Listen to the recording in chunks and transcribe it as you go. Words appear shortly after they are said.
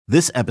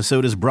This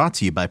episode is brought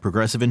to you by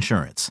Progressive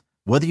Insurance.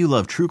 Whether you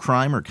love true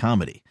crime or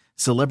comedy,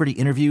 celebrity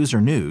interviews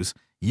or news,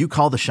 you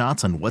call the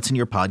shots on what's in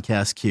your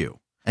podcast queue.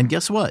 And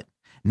guess what?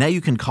 Now you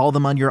can call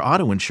them on your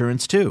auto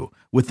insurance too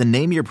with the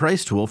Name Your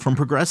Price tool from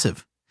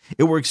Progressive.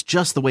 It works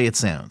just the way it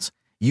sounds.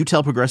 You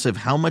tell Progressive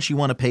how much you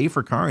want to pay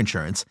for car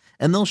insurance,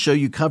 and they'll show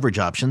you coverage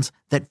options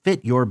that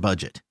fit your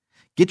budget.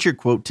 Get your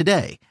quote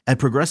today at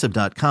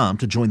Progressive.com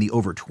to join the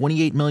over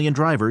 28 million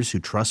drivers who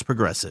trust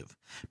Progressive.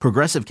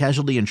 Progressive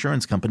Casualty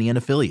Insurance Company and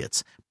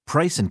Affiliates.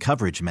 Price and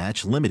coverage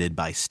match limited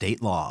by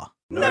state law.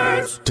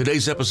 Nerds.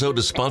 Today's episode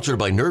is sponsored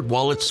by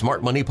NerdWallet's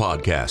Smart Money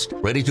Podcast.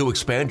 Ready to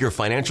expand your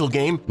financial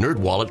game?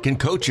 NerdWallet can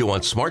coach you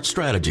on smart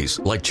strategies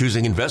like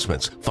choosing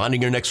investments,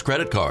 finding your next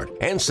credit card,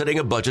 and setting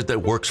a budget that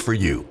works for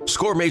you.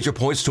 Score major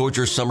points towards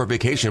your summer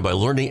vacation by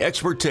learning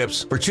expert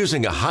tips for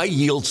choosing a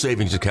high-yield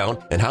savings account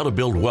and how to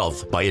build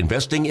wealth by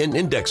investing in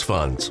index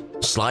funds.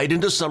 Slide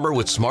into summer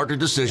with smarter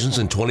decisions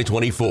in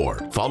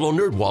 2024. Follow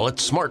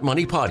NerdWallet's Smart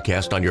Money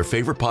Podcast on your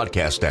favorite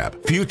podcast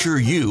app. Future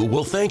you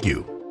will thank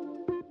you.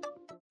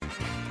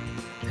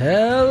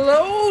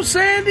 Hello,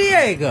 San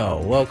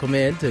Diego. Welcome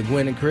in to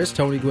Gwynn and Chris,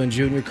 Tony Gwynn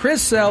Jr.,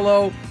 Chris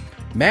Cello,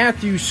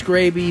 Matthew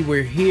Scraby.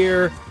 We're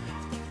here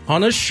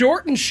on a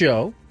shortened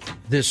show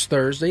this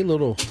Thursday.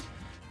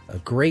 A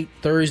great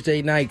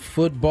Thursday night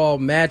football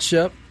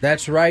matchup.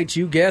 That's right,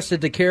 you guessed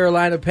it, the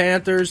Carolina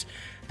Panthers,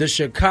 the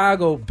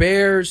Chicago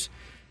Bears,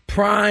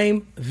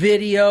 Prime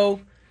Video.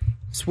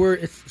 It's where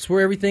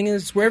everything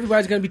is. It's where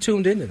everybody's going to be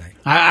tuned in tonight.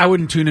 I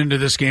wouldn't tune into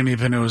this game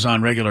even if it was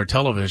on regular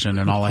television,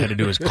 and all I had to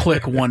do was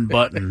click one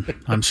button.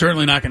 I'm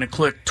certainly not going to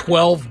click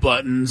 12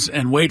 buttons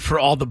and wait for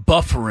all the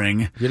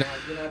buffering. You're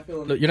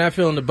not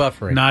feeling the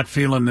buffering. Not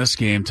feeling this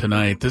game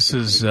tonight. This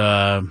is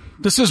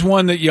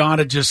one that you ought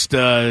to just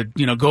go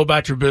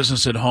about your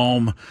business at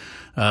home.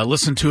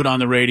 Listen to it on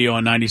the radio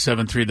on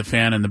 97.3 The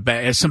Fan, and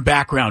as some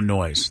background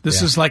noise.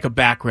 This is like a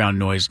background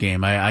noise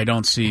game. I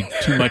don't see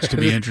too much to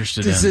be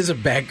interested in. This is a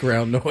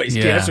background noise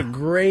game. That's a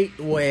great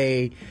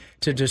way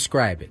to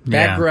describe it.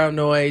 Background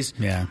noise.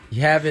 Yeah.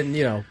 You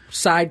having,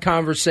 side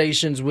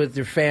conversations with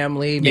your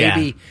family,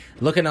 maybe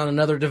looking on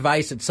another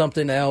device at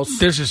something else.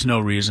 There's just no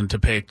reason to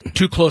pay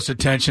too close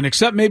attention,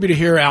 except maybe to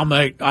hear Al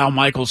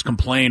Michaels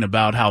complain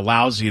about how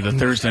lousy the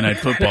Thursday night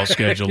football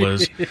schedule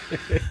is.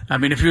 I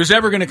mean, if he was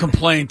ever going to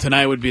complain,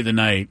 tonight would be the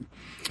night.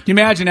 Can you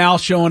imagine Al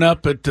showing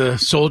up at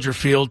Soldier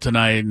Field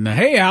tonight and,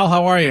 hey, Al,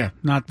 how are you?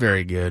 Not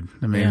very good.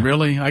 I mean,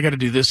 really? I got to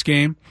do this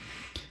game?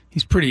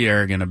 He's pretty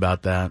arrogant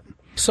about that.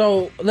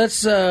 So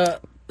let's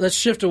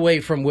shift away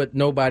from what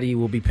nobody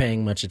will be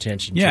paying much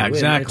attention to. Yeah,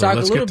 exactly. And talk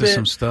let's a little get to bit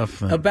some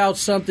stuff about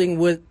something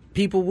what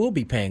people will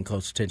be paying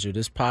close attention to.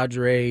 This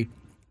Padre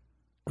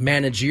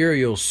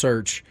managerial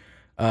search.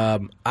 I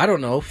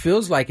don't know.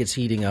 Feels like it's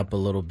heating up a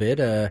little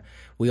bit.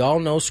 We all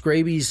know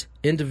Scraby's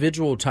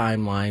individual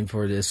timeline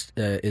for this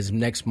is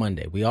next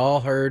Monday. We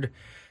all heard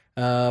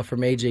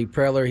from A.J.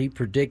 Preller. He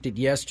predicted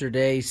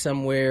yesterday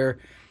somewhere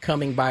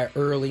coming by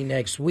early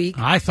next week.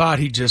 I thought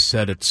he just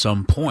said at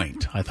some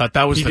point. I thought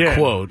that was the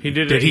quote. He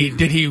did.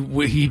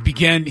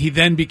 He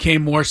then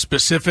became more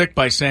specific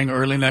by saying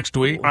early next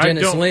week?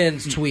 Dennis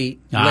Lynn's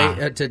tweet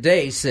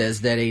today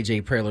says that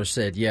A.J. Preller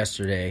said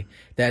yesterday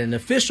that an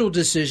official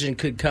decision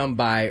could come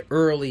by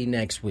early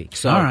next week.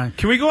 So, all right.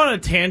 Can we go on a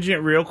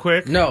tangent real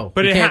quick? No,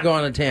 we can't go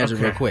on a tangent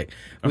real quick.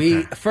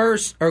 We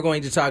first are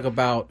going to talk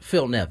about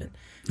Phil Nevin.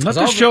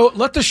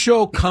 Let the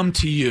show come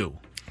to you.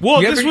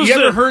 Well, you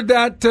ever heard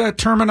that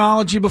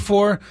terminology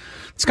before?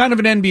 It's kind of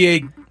an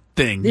NBA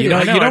thing. You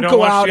don't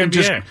go out and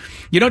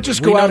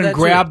just go out and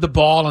grab the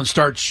ball and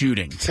start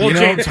shooting. Well,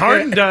 James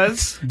Harden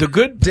does.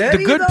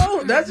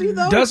 Does he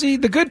though? Does he?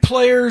 The good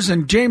players,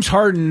 and James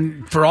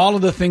Harden, for all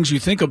of the things you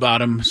think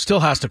about him, still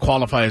has to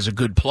qualify as a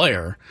good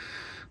player.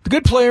 The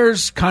good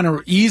players kind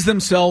of ease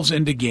themselves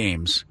into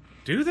games.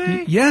 Do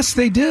they? Yes,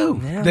 they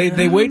do. Yeah,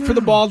 they wait for the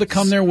ball to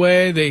come their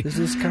way. They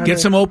get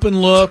some open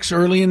looks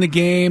early in the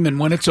game, and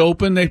when it's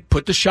open, they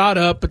put the shot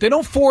up, but they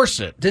don't force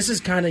it. This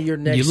is kind of your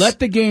next. You let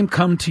the game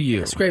come to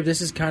you. Scrape,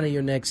 this is kind of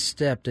your next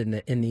step in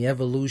the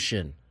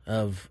evolution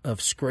of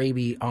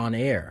Scraby on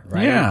air,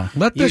 right? Yeah,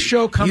 let the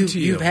show come to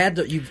you. You've had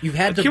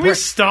to. Can we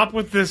stop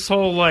with this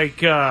whole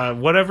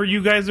whatever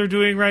you guys are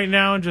doing right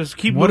now and just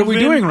keep? What moving? are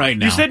we doing right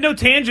now? You said no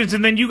tangents,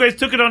 and then you guys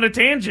took it on a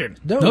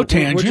tangent. No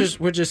tangents.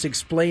 We're just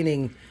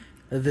explaining.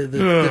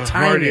 The timing.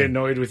 I'm already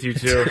annoyed with you,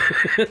 too.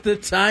 The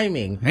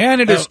timing.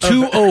 And it is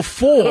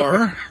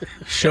 2:04.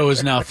 Show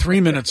is now 3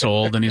 minutes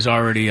old, and he's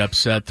already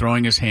upset,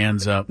 throwing his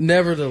hands up.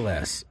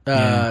 Nevertheless,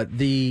 I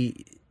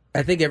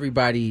think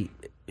everybody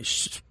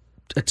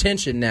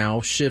attention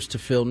now shifts to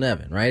Phil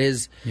Nevin, right?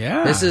 His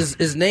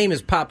name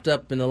has popped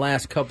up in the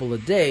last couple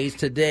of days.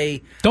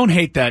 Today, don't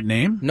hate that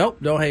name. Nope,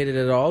 don't hate it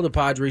at all. The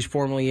Padres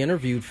formally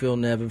interviewed Phil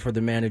Nevin for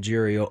the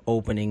managerial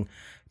opening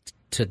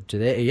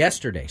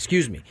yesterday.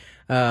 Excuse me.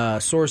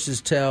 Sources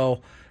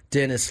tell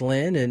Dennis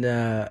Lynn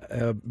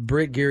and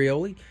Britt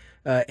Girioli.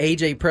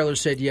 A.J. Preller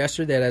said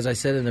yesterday that, as I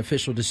said, an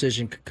official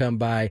decision could come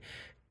by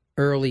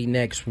early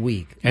next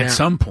week. At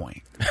some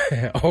point.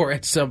 Or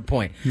at some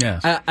point.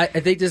 Yes. I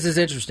think this is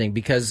interesting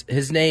because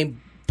his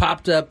name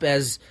popped up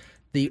as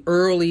the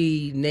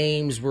early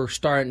names were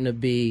starting to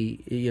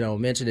be,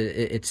 mentioned.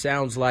 It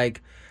sounds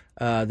like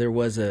there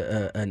was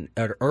an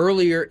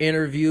earlier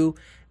interview,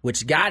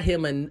 which got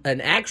him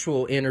an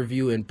actual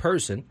interview in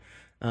person.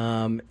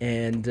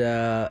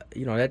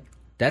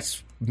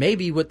 That's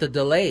maybe what the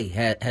delay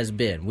has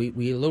been.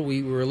 We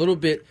were a little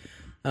bit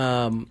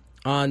on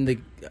the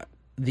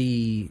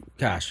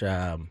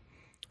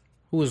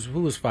who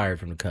was fired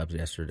from the Cubs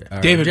yesterday?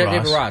 David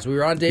Ross. We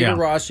were on David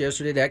Ross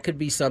yesterday. That could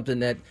be something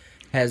that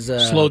has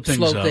slowed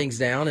things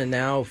down, and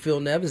now Phil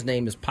Nevin's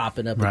name is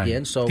popping up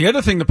again. So the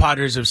other thing the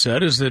Padres have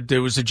said is that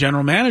there was the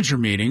general manager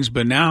meetings,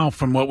 but now,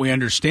 from what we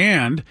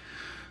understand,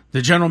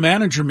 the general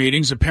manager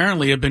meetings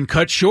apparently have been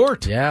cut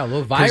short. Yeah, a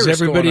little virus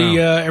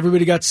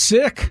everybody got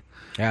sick.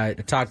 I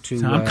talked to.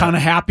 So I'm kind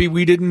of happy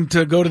we didn't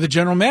go to the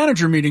general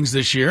manager meetings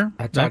this year.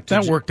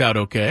 That worked out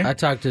okay. I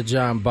talked to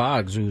John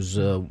Boggs, who's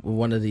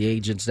one of the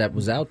agents that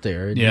was out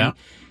there. And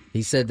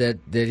he said that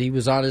he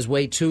was on his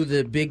way to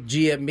the big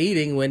GM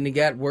meeting when he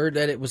got word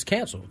that it was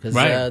canceled because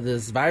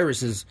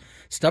this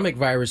stomach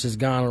virus has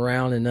gone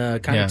around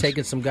and kind of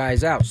taken some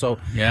guys out. So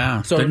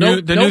the no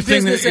new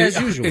thing business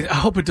as usual. I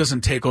hope it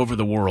doesn't take over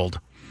the world.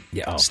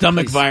 Yeah,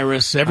 stomach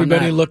virus.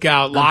 Everybody look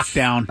out.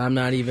 Lockdown. I'm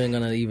not even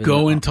going to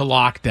go into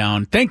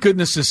lockdown. Thank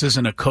goodness this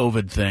isn't a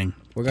COVID thing.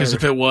 Because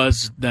if it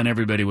was, then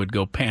everybody would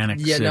go panic.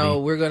 Yeah, city. no,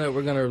 we're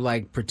gonna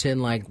like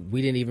pretend like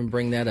we didn't even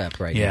bring that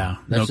up right now.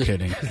 Yeah,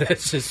 kidding.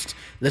 Let's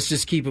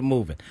just keep it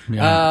moving.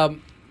 Yeah.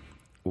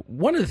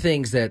 One of the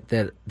things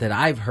that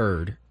I've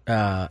heard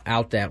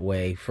out that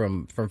way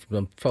from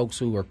folks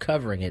who are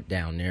covering it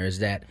down there is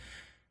that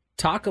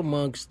talk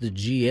amongst the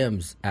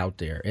GMs out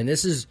there, and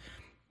this is.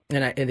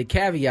 And the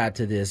caveat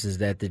to this is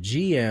that the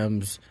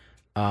GMs,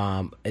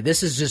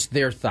 this is just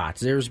their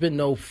thoughts. There's been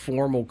no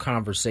formal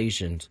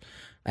conversations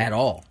at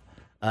all,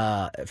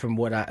 from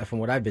what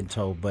I've been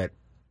told. But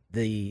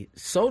the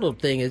Soto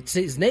thing,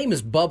 his name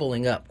is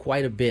bubbling up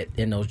quite a bit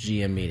in those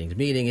GM meetings.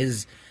 Meaning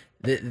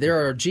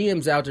there are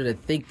GMs out there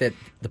that think that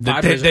the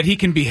Padres that he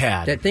can be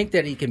had. That think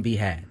that he can be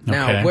had. Okay.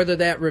 Now, whether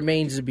that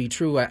remains to be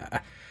true, I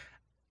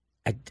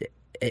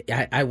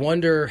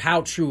wonder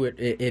how true it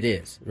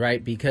is,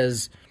 right?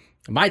 Because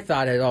my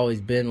thought had always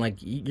been like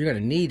you're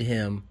going to need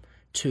him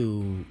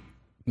to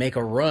make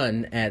a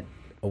run at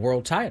a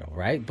world title,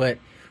 right? But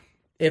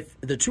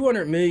if the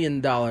 $200 million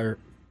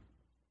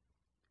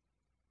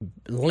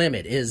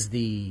limit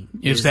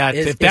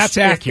if that's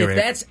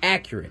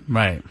accurate,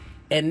 right?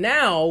 And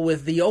now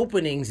with the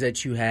openings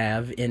that you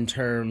have in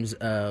terms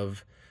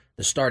of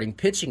the starting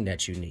pitching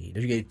that you need,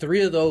 you get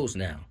 3 of those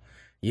now.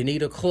 You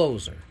need a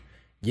closer.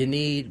 You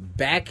need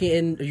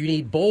you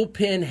need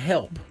bullpen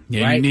help.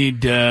 Yeah, right? You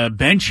need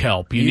bench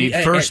help. You need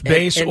first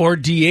base or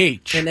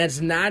DH. And that's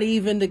not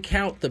even to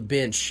count the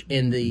bench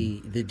in the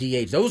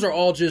DH. Those are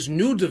all just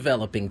new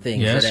developing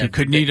things. Yes, you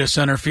could need a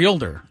center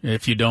fielder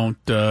if you don't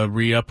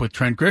re-up with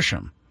Trent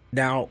Grisham.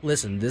 Now,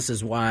 listen, this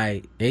is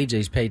why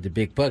AJ's paid the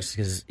big bucks,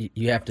 because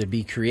you have to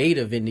be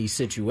creative in these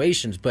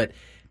situations. But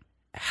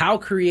how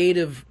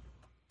creative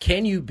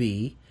can you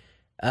be?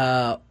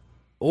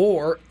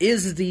 Or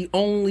is the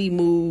only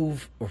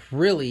move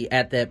really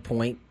at that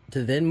point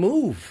to then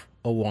move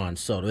a Juan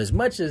Soto? As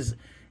much as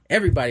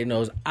everybody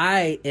knows,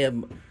 it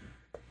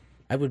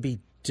would be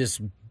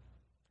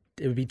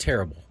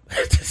terrible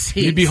to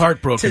see. You'd be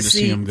heartbroken to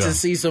see him go. To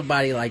see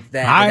somebody like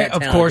that. I,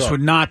 of course,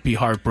 would not be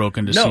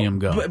heartbroken to see him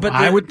go. But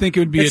I would think it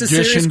would be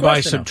addition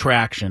by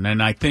subtraction.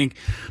 And I think,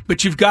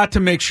 but you've got to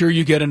make sure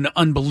you get an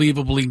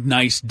unbelievably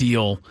nice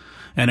deal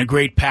and a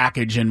great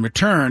package in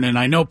return. And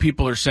I know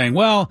people are saying,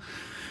 well,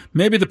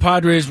 maybe the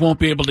Padres won't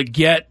be able to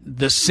get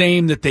the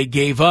same that they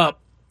gave up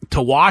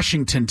to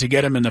Washington to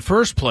get him in the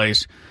first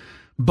place.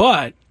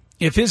 But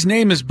if his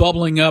name is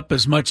bubbling up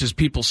as much as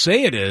people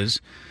say it is,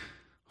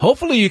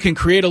 hopefully you can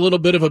create a little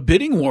bit of a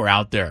bidding war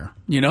out there.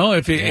 You know,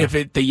 if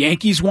the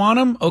Yankees want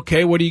him,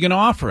 okay, what are you going to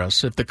offer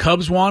us? If the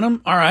Cubs want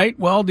him, all right,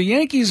 well, the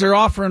Yankees are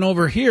offering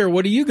over here.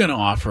 What are you going to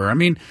offer? I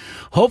mean,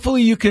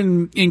 hopefully you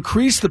can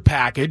increase the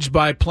package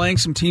by playing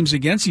some teams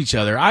against each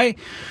other. I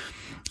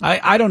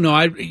don't know.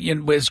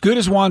 As good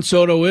as Juan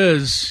Soto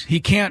is, he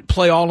can't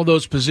play all of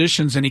those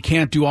positions and he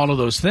can't do all of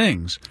those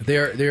things.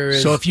 There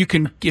is. So if you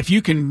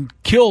can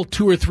kill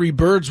 2 or 3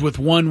 birds with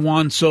one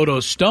Juan Soto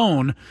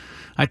stone,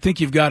 I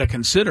think you've got to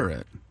consider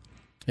it.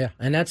 Yeah,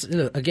 and that's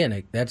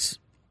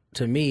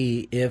to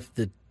me if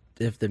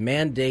the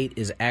mandate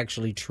is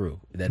actually true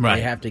that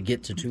they have to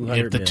get to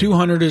 200. If the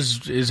 200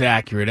 is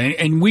accurate,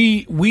 and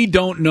we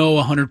don't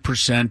know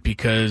 100%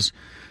 because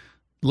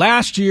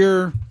last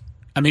year,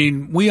 I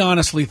mean, we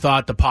honestly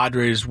thought the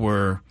Padres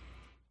were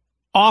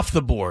off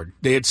the board.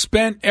 They had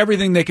spent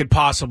everything they could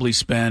possibly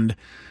spend,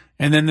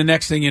 and then the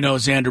next thing you know,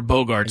 Xander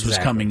Bogaerts was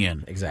coming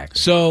in. Exactly.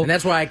 So, and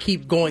that's why I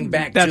keep going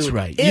back that's to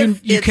right.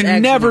 You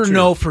can never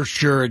know for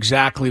sure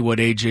exactly what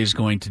AJ is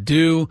going to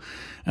do.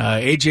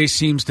 AJ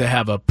seems to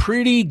have a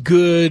pretty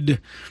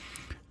good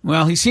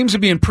Well, he seems to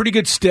be in pretty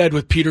good stead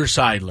with Peter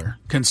Seidler,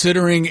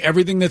 considering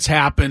everything that's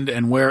happened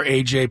and where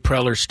A.J.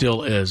 Preller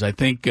still is. I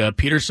think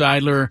Peter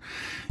Seidler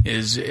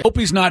I hope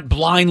he's not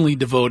blindly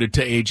devoted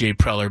to A.J.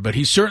 Preller, but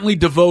he's certainly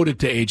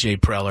devoted to A.J.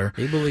 Preller.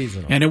 He believes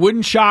in him. And it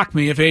wouldn't shock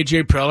me if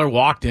A.J. Preller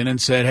walked in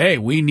and said, hey,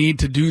 we need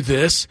to do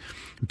this.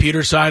 Peter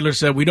Seidler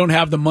said, we don't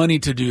have the money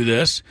to do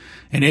this.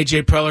 And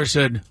A.J. Preller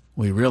said,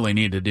 we really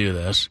need to do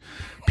this.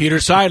 Peter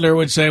Seidler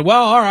would say,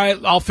 well, all right,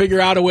 I'll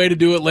figure out a way to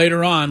do it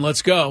later on.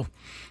 Let's go.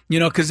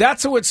 Because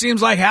that's what it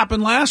seems like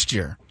happened last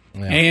year.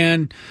 Yeah.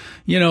 And,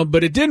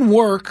 but it didn't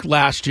work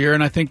last year,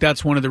 and I think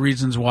that's one of the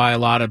reasons why a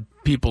lot of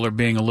people are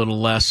being a little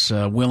less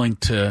willing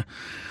to,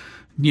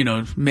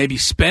 maybe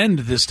spend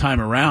this time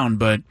around.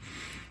 But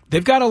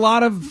they've got a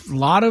lot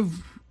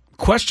of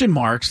question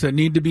marks that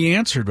need to be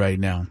answered right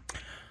now.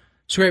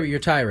 Scraper, your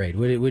tirade.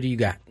 What do you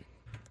got?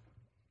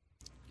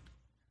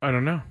 I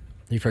don't know.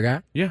 You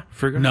forgot? Yeah,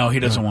 forgot. No, he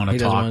doesn't want to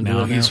talk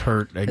now. He's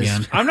hurt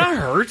again. I'm not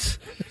hurt.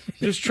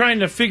 Just trying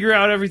to figure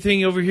out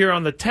everything over here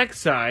on the tech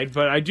side,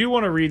 but I do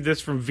want to read this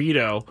from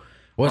Vito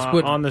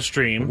on the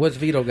stream. What's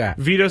Vito got?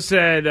 Vito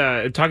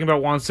said, talking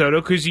about Juan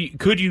Soto, could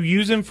you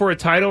use him for a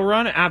title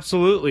run?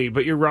 Absolutely,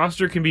 but your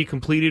roster can be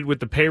completed with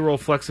the payroll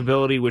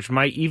flexibility, which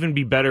might even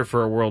be better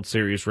for a World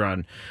Series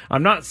run.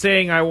 I'm not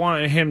saying I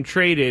want him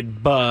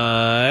traded,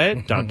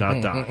 but... ...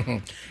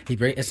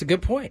 It's a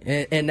good point,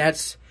 and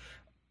that's...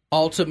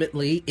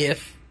 Ultimately,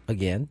 if,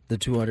 again, the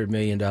 $200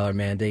 million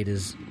mandate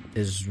is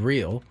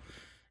real,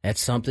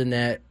 that's something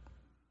that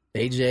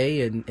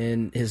AJ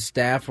and his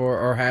staff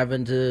are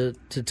having to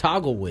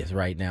toggle with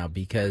right now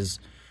because,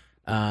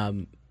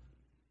 where's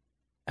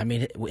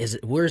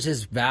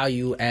his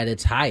value at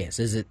its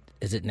highest? Is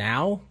it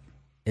now?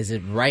 Is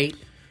it right?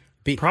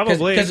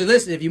 Probably. Because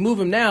listen, if you move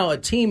him now, a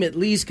team at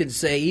least can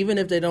say, even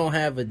if they don't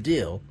have a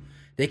deal,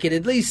 they can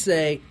at least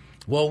say,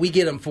 well, we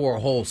get him for a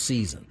whole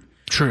season.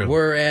 True.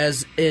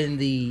 Whereas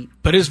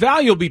But his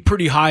value will be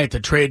pretty high at the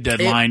trade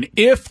deadline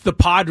if the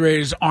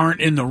Padres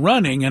aren't in the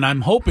running, and I'm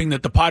hoping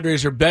that the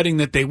Padres are betting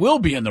that they will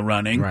be in the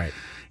running, right?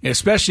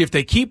 Especially if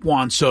they keep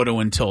Juan Soto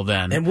until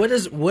then. And what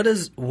is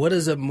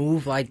a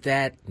move like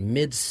that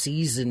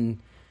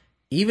mid-season?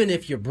 Even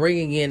if you're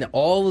bringing in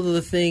all of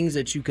the things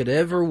that you could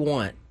ever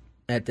want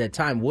at that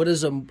time,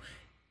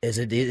 is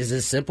it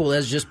as simple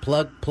as just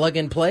plug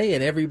and play,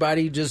 and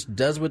everybody just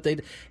does what they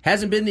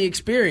hasn't been the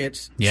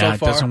experience so far. Yeah, it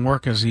doesn't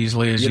work as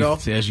easily as you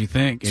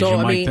think. Good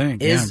point, Tony.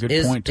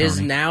 Is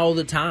now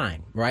the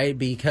time, right?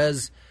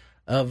 Because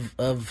of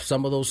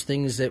some of those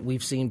things that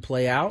we've seen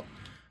play out,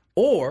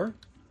 or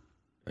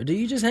do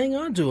you just hang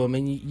on to them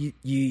and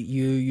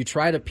you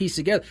try to piece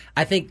together?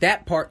 I think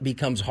that part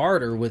becomes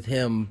harder with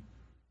him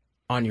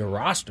on your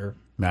roster.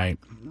 Right.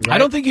 I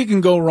don't think you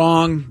can go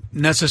wrong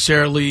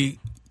necessarily.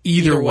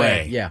 Either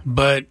way, yeah.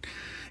 But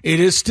it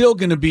is still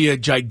going to be a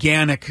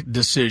gigantic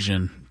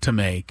decision to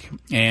make.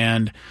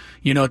 And,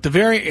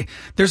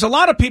 there's a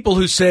lot of people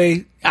who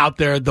say out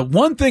there, the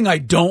one thing I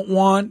don't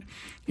want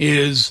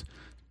is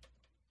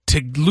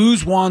to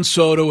lose Juan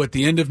Soto at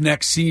the end of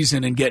next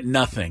season and get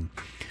nothing.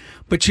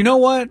 But you know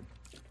what?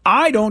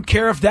 I don't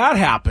care if that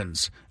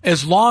happens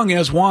as long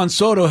as Juan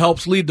Soto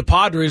helps lead the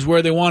Padres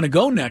where they want to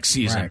go next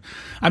season. Right.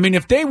 I mean,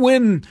 if they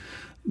win,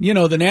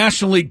 the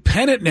National League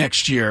pennant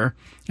next year,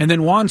 and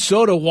then Juan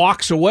Soto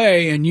walks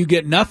away and you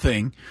get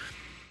nothing,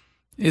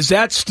 is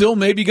that still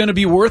maybe going to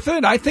be worth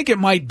it? I think it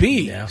might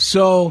be. Yeah.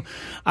 So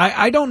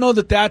I don't know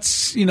that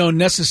that's,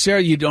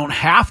 necessary. You don't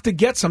have to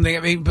get something.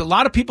 I mean, a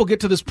lot of people get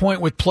to this point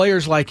with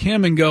players like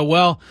him and go,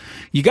 well,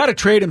 you got to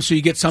trade him so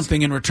you get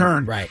something in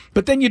return. Right.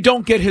 But then you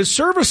don't get his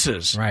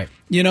services. Right.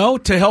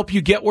 To help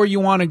you get where you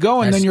want to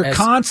go. And then you're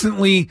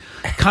constantly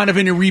kind of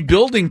in a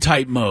rebuilding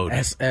type mode.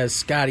 As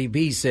Scotty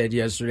B said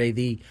yesterday,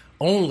 the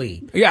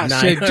only. Yeah,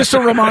 just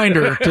a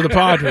reminder to the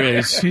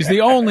Padres. He's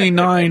the only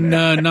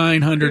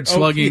 900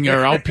 slugging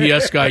or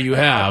OPS guy you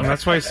have.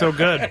 That's why he's so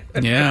good.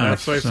 Yeah.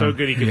 That's why he's so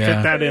good. He can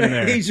fit that in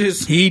there.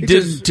 He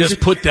didn't just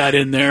put that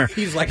in there.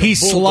 He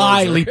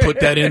slyly put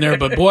that in there,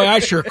 but boy, I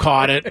sure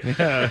caught it.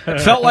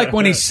 Felt like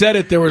when he said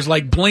it, there was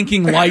like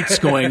blinking lights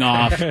going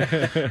off.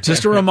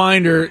 Just a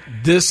reminder,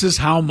 this is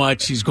how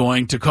much he's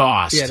going to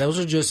cost. Yeah, those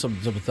are just some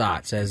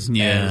thoughts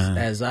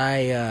as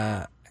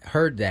I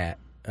heard that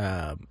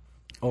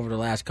over the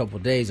last couple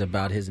of days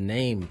about his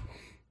name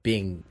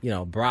being,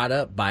 brought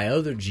up by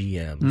other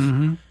GMs.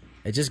 Mm-hmm.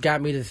 It just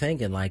got me to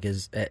thinking, like,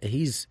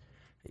 he's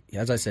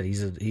as I said,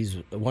 he's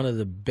one of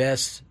the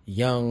best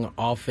young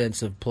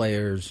offensive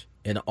players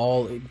in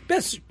all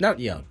not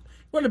young,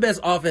 one of the best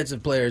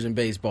offensive players in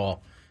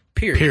baseball.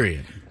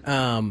 Period.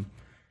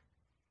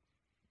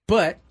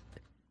 But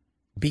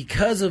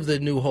because of the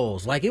new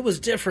holes, like it was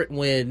different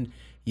when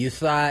you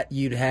thought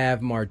you'd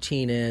have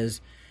Martinez,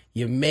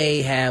 you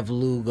may have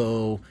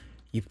Lugo.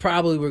 You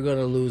probably were going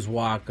to lose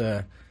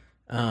Waka.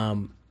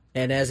 And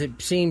as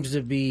it seems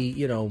to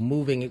be,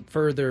 moving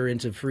further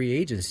into free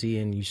agency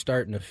and you're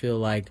starting to feel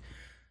like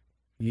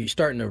you're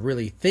starting to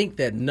really think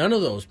that none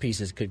of those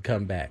pieces could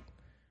come back,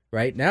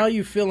 right? Now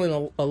you're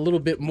feeling a little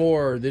bit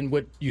more than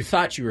what you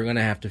thought you were going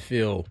to have to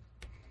feel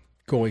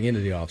going into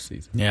the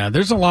offseason. Yeah,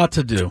 there's a lot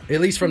to do.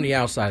 At least from the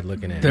outside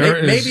looking at There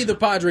it. is- Maybe the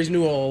Padres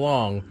knew all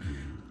along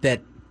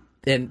that,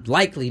 and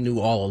likely knew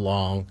all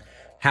along,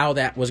 how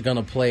that was going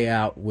to play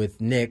out with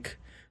Nick,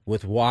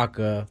 with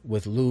Waka,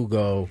 with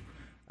Lugo.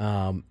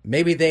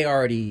 Maybe they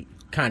already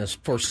kind of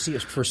foresaw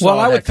Well,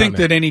 I would think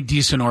coming. that any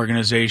decent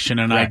organization,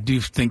 and I Right.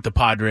 do think the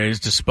Padres,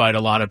 despite a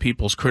lot of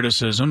people's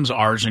criticisms,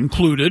 ours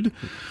included,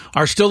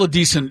 are still a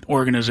decent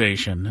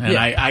organization. And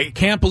Yeah. I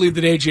can't believe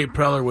that A.J.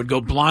 Preller would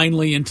go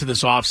blindly into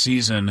this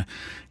offseason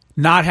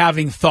not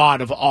having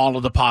thought of all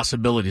of the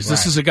possibilities.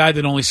 This Right. is a guy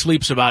that only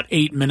sleeps about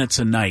 8 minutes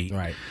a night.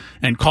 Right.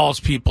 And calls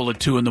people at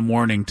 2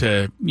 a.m.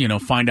 to,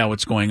 find out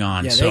what's going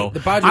on. Yeah, So the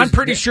Padres- I'm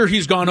pretty sure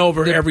he's gone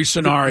over every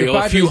scenario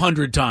a few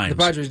hundred times.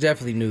 The Padres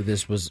definitely knew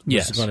this was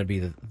going to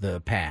be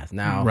the path.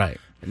 Now, Right.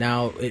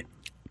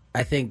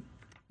 I think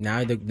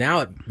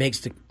it makes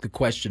the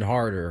question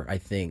harder. I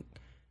think,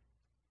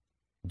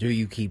 do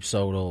you keep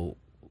Soto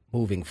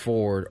moving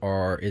forward,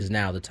 or is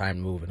now the time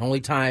to move? And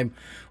only time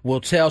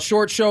will tell.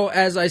 Short show,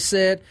 as I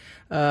said.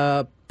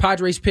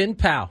 Padres Pen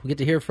Pal. We get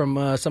to hear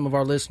from some of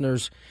our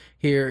listeners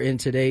here in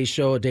today's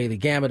show, a Daily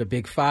Gamut, a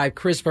Big Five,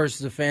 Chris versus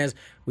the Fans.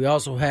 We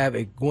also have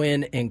a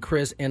Gwynn and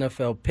Chris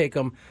NFL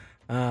Pick'em.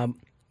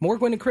 More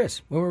Gwynn and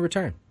Chris when we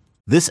return.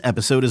 This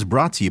episode is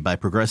brought to you by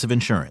Progressive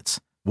Insurance.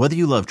 Whether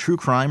you love true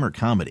crime or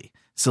comedy,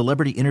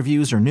 celebrity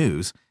interviews or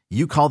news,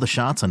 you call the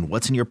shots on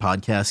what's in your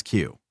podcast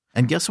queue.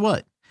 And guess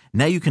what?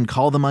 Now you can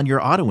call them on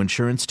your auto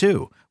insurance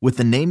too with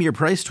the Name Your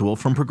Price tool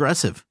from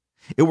Progressive.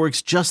 It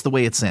works just the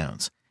way it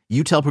sounds.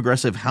 You tell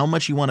Progressive how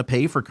much you want to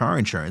pay for car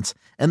insurance,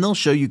 and they'll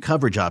show you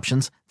coverage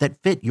options that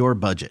fit your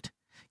budget.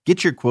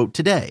 Get your quote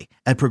today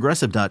at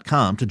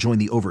Progressive.com to join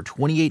the over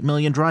 28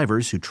 million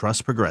drivers who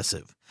trust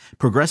Progressive.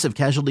 Progressive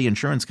Casualty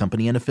Insurance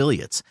Company and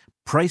Affiliates.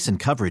 Price and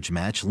coverage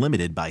match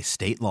limited by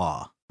state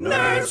law.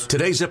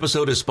 Today's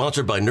episode is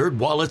sponsored by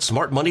NerdWallet's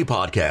Smart Money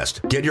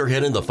Podcast. Get your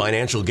head in the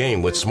financial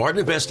game with smart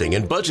investing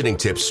and budgeting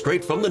tips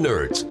straight from the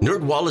nerds.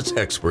 NerdWallet's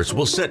experts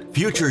will set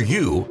future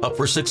you up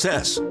for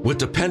success with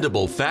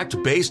dependable,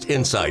 fact-based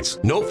insights.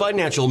 No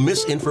financial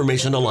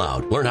misinformation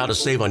allowed. Learn how to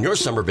save on your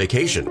summer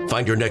vacation,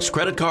 find your next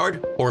credit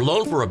card, or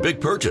loan for a big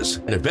purchase,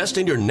 and invest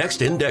in your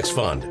next index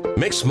fund.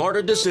 Make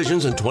smarter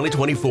decisions in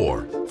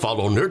 2024.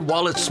 Follow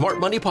NerdWallet's Smart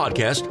Money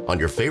Podcast on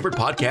your favorite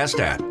podcast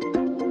app.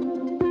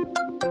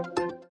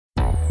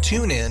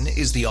 TuneIn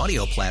is the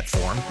audio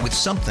platform with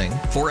something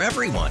for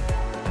everyone.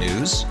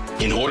 News.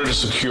 In order to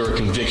secure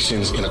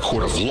convictions in a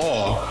court of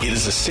law, it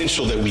is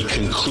essential that we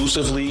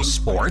conclusively.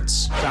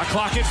 Sports. Got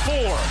clock at 4.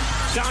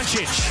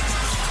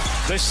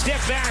 Doncic. The step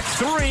back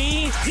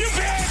 3. You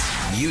bet.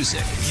 Music.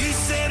 You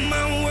set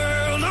my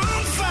world on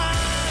fire.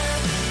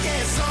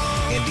 Yes,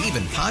 and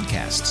even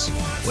podcasts.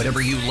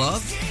 Whatever you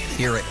love,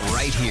 hear it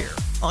right here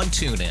on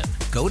TuneIn.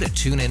 Go to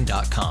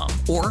TuneIn.com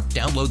or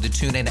download the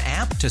TuneIn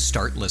app to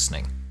start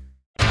listening.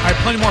 All right,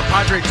 plenty more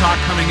Padre talk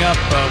coming up.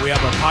 We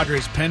have our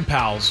Padres Pen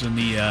Pals in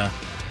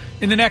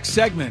the next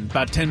segment,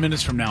 about 10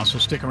 minutes from now, so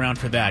stick around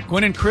for that.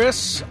 Gwynn and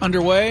Chris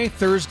underway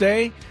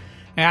Thursday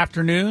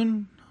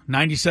afternoon,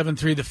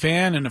 97.3 The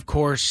Fan, and, of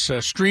course,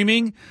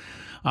 streaming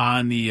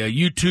on the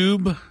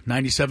YouTube,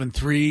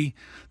 97.3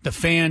 The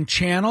Fan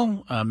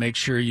channel. Make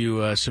sure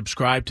you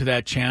subscribe to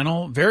that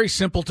channel. Very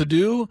simple to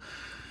do,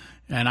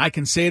 and I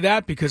can say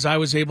that because I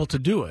was able to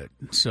do it.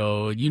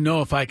 So you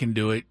know if I can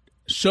do it,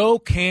 so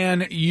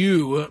can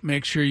you.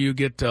 Make sure you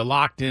get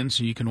locked in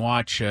so you can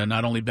watch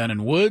not only Ben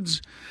and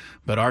Woods,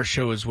 but our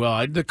show as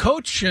well. The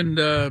coach and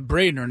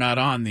Braden are not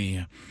on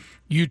the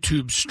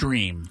YouTube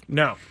stream.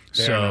 No.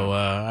 So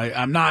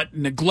I'm not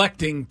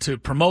neglecting to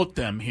promote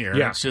them here.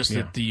 Yeah. It's just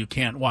that you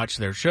can't watch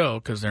their show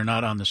because they're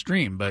not on the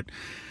stream. But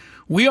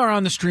we are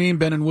on the stream.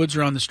 Ben and Woods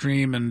are on the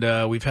stream,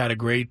 and we've had a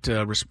great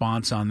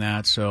response on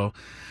that. So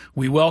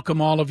we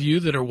welcome all of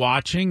you that are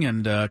watching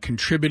and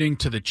contributing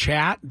to the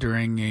chat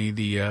during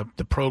the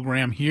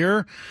program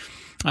here.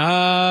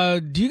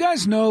 Do you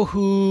guys know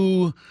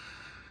who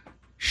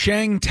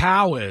Sheng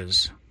Tao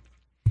is?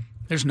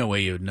 There's no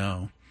way you would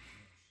know.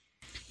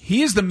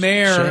 He is the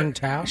mayor. Sheng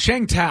Tao?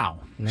 Sheng Tao.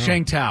 No.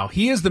 Sheng Tao.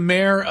 He is the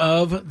mayor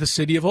of the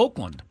city of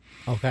Oakland.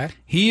 Okay.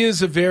 He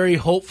is a very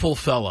hopeful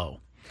fellow.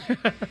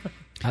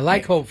 I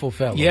like hopeful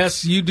fellows.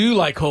 Yes, you do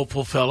like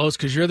hopeful fellows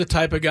because you're the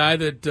type of guy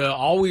that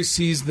always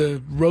sees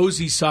the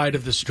rosy side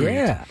of the street.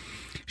 Yeah.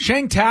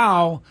 Sheng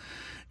Tao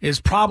is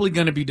probably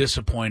going to be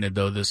disappointed,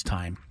 though, this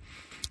time.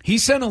 He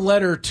sent a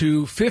letter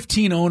to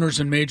 15 owners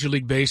in Major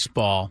League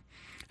Baseball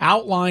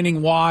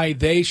outlining why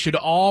they should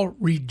all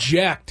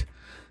reject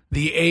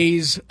the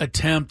A's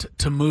attempt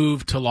to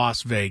move to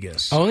Las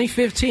Vegas. Only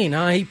 15,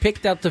 huh? He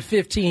picked out the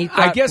 15.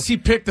 I guess he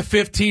picked the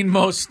 15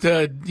 most,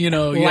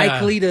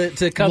 likely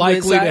to come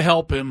likely to to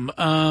help him.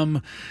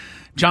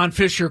 John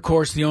Fisher, of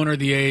course, the owner of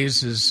the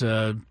A's, is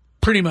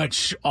pretty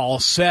much all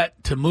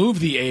set to move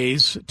the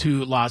A's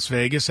to Las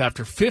Vegas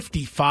after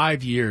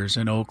 55 years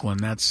in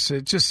Oakland. That's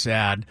just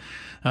sad.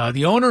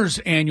 The owners'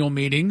 annual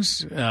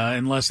meetings,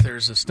 unless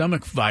there's a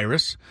stomach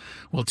virus,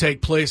 will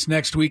take place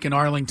next week in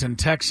Arlington,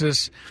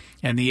 Texas.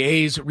 And the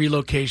A's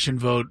relocation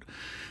vote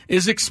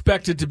is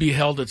expected to be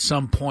held at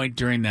some point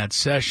during that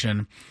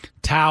session.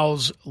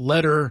 Tao's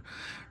letter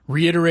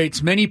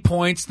reiterates many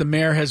points the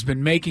mayor has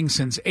been making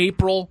since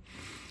April.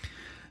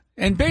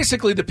 And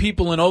basically the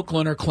people in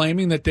Oakland are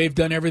claiming that they've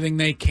done everything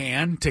they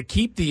can to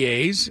keep the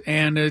A's,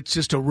 and it's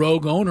just a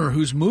rogue owner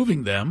who's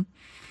moving them.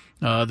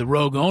 The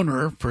rogue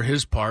owner, for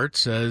his part,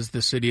 says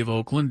the city of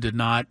Oakland did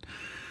not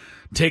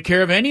take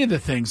care of any of the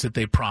things that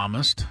they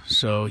promised,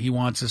 so he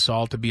wants us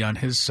all to be on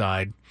his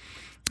side.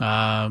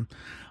 I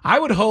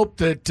would hope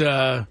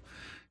that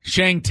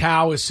Shang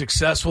Tao is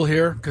successful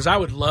here, because I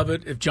would love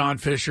it if John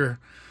Fisher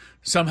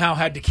somehow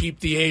had to keep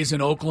the A's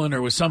in Oakland,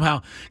 or was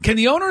somehow... Can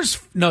the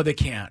owners... No, they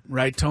can't,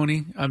 right,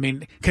 Tony? I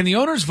mean, can the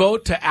owners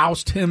vote to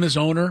oust him as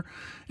owner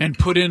and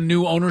put in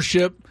new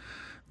ownership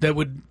that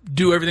would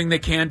do everything they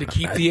can to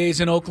keep the A's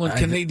in Oakland?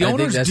 Can the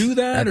owners do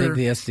that? I think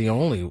that's the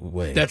only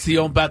way. That's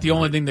about the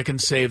only thing that can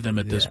save them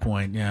at this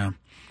point, yeah.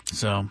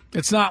 So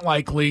it's not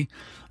likely.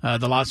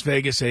 The Las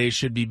Vegas A's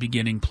should be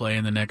beginning play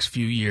in the next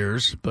few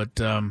years, but...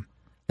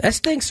 That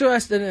thing still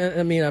has to...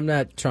 I mean, I'm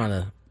not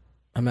trying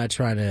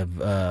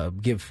to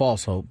give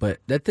false hope, but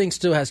that thing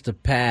still has to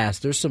pass.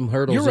 There's some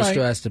hurdles You're right. that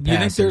still has to pass. You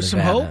think there's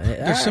some hope?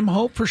 Nevada. There's some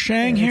hope for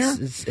Shang here?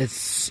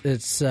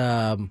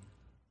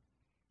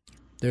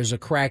 There's a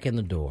crack in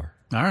the door.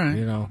 All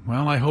right.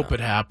 Well, I hope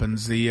it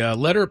happens. The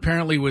letter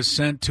apparently was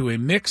sent to a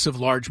mix of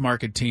large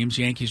market teams,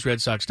 Yankees,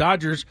 Red Sox,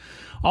 Dodgers.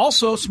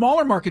 Also,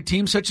 smaller market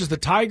teams such as the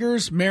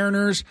Tigers,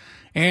 Mariners,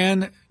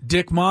 and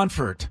Dick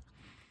Monfort.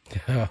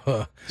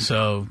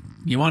 So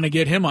you want to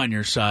get him on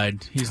your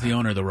side. He's the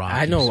owner of the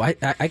Rockies. I know.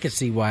 I could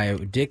see why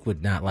Dick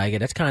would not like it.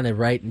 That's kind of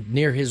right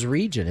near his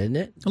region, isn't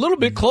it? A little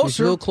bit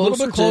closer. A little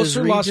bit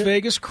closer. Las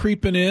Vegas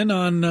creeping in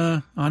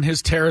on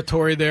his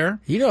territory there.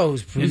 You know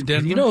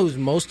who's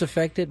most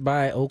affected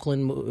by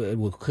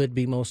Oakland? Could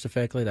be most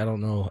affected. I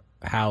don't know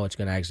how it's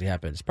going to actually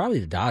happen. It's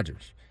probably the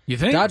Dodgers. You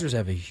think? Dodgers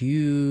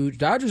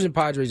and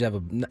Padres have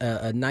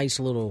a nice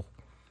little,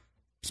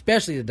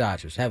 especially the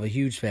Dodgers have a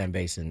huge fan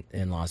base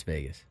in Las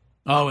Vegas.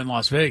 Oh, in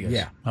Las Vegas?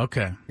 Yeah.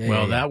 Okay.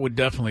 Yeah, that would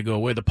definitely go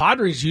away. The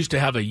Padres used to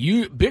have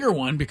a bigger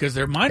one because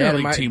their minor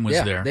league team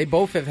was there. They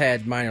both have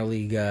had minor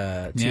league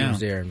teams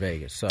there in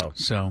Vegas.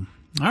 So,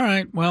 all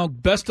right. Well,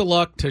 best of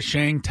luck to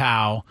Shang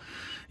Tao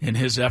in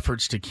his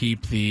efforts to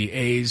keep the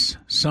A's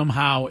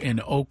somehow in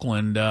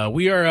Oakland.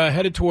 We are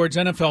headed towards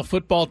NFL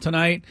football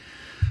tonight.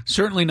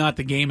 Certainly not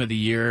the game of the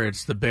year.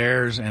 It's the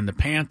Bears and the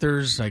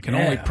Panthers. I can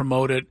only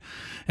promote it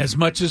as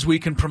much as we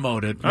can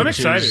promote it. I'm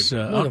excited.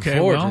 Okay,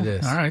 well,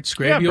 all right,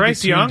 Scrappy. Yeah,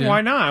 Bryce Young,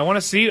 why not? I want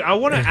to see. I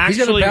want to actually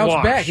He's going to bounce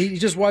watch. back. He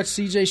just watched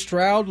C.J.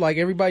 Stroud. Like,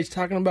 everybody's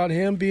talking about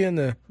him being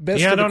the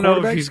best Yeah, of the I don't know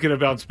if quarterbacks. he's going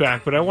to bounce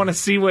back, but I want to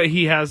see what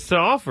he has to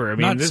offer. I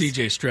mean, not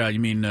C.J. Stroud. You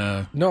mean...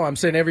 No, I'm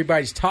saying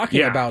everybody's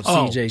talking about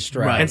C.J.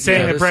 Stroud. Right. And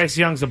saying that Bryce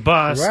Young's a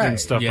bust and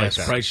stuff like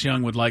that. Bryce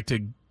Young would like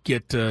to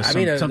get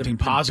something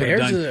positive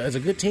Bears done. is a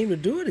good team to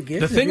do it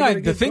against.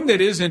 The thing that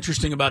is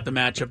interesting about the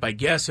matchup, I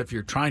guess, if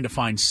you're trying to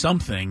find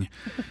something,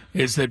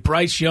 is that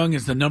Bryce Young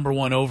is the number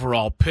one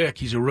overall pick.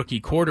 He's a rookie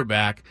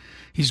quarterback.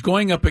 He's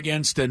going up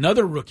against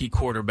another rookie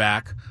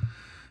quarterback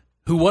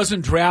who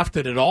wasn't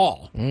drafted at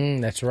all.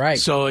 That's right.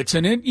 So it's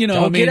don't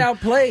get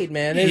outplayed,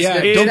 man. Don't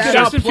get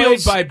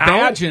outplayed by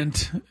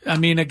Badgent. I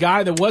mean, a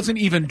guy that wasn't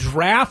even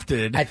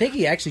drafted. I think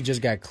he actually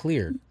just got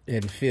cleared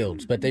in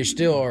Fields, but they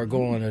still are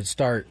going to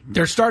start.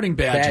 They're starting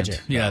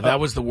Badgent. Yeah,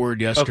 that was the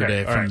word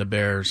yesterday from the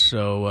Bears.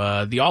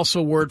 So the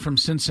also word from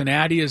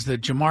Cincinnati is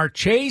that Jamar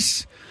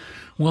Chase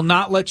will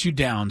not let you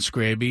down,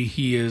 Scraby.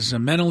 He is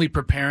mentally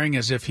preparing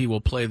as if he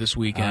will play this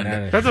weekend.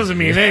 That doesn't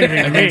mean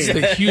anything to me. Against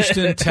the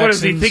Houston Texans. What,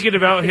 is he thinking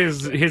about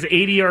his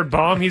 80-yard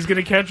bomb he's going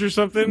to catch or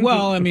something?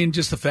 Well, I mean,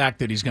 just the fact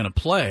that he's going to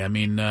play. I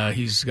mean,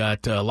 he's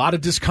got a lot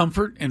of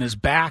discomfort in his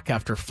back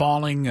after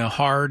falling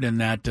hard in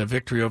that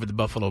victory over the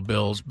Buffalo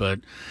Bills. But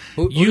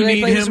who you they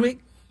need play him. This week?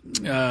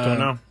 Don't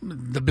know.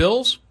 The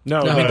Bills?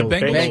 No, I mean the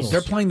Bengals. Bengals.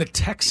 They're playing the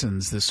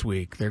Texans this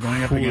week. They're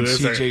going up against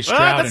C.J.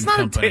 Stroud and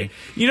company.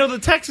 The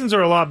Texans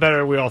are a lot better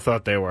than we all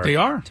thought they were. They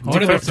are.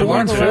 They're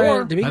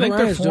 4-4. I think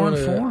they're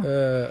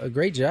 4-4. A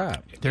great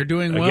job. They're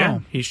doing well.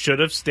 Again, he should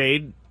have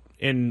stayed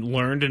and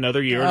learned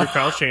another year under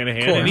Kyle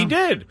Shanahan, and he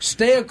did.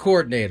 Stay a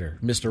coordinator,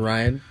 Mr.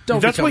 Ryan.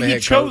 That's what he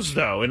chose, coach.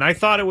 though, and I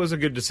thought it was a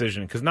good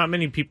decision because not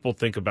many people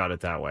think about it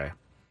that way.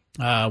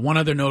 One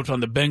other note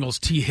on the Bengals,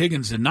 T.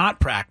 Higgins did not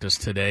practice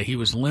today. He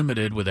was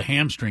limited with a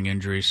hamstring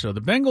injury. So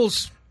the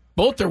Bengals,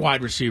 both their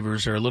wide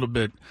receivers are a little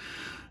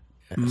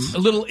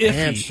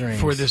iffy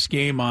for this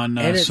game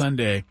on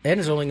Sunday. And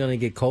it's only going to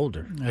get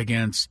colder.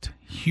 Against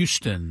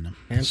Houston.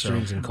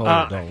 Hamstrings and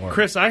cold don't work.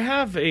 Chris, I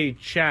have a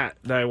chat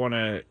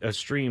that a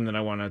stream that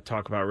I want to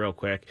talk about real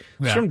quick.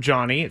 It's from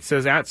Johnny. It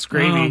says,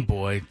 @Scravy. Oh,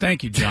 boy.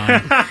 Thank you,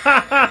 Johnny.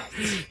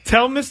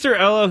 Tell Mr.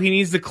 Ello he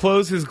needs to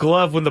close his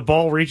glove when the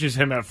ball reaches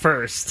him at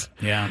first.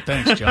 Yeah,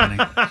 thanks, Johnny.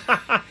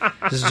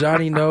 Does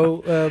Johnny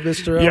know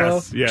Mr.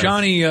 Ello? Yes.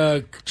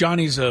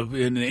 Johnny's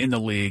in the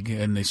league,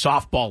 in the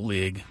softball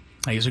league.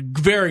 He's a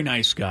very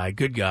nice guy,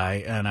 good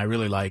guy, and I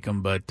really like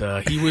him.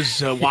 But he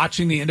was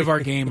watching the end of our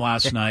game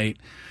last night,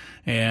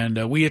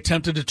 And we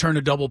attempted to turn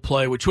a double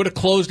play, which would have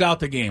closed out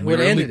the game. Would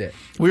have ended it.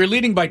 We were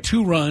leading by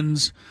 2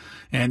 runs,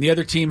 and the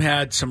other team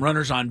had some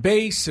runners on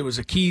base. It was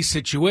a key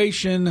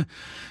situation.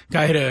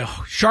 Guy hit a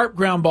sharp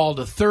ground ball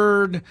to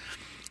third.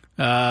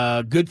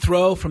 Good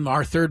throw from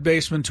our third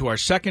baseman to our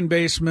second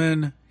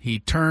baseman. He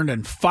turned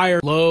and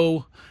fired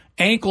low,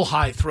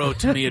 ankle-high throw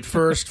to me at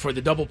first for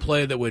the double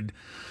play that would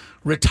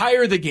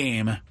retire the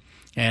game.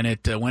 And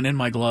it went in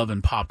my glove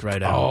and popped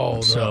right out.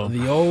 Oh, so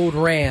the old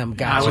Ram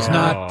guy.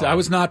 I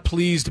was not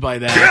pleased by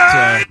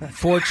that.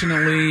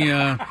 Fortunately,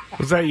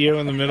 was that you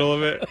in the middle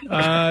of it?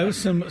 It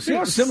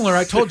was similar.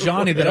 I told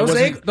Johnny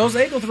that those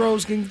ankle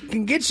throws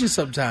can get you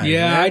sometimes.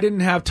 Yeah, right? I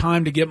didn't have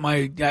time to get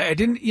my. I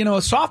didn't. You know,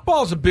 a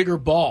softball is a bigger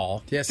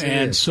ball. Yes, it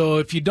and is. so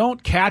if you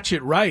don't catch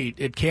it right,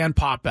 it can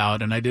pop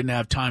out. And I didn't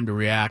have time to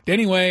react.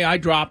 Anyway, I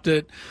dropped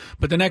it,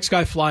 but the next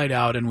guy flied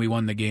out, and we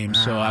won the game.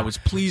 So I was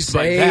pleased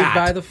by that. Saved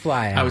by the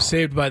fly out. I was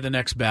saved by the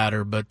next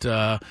batter, but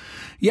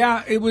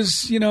yeah, it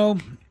was,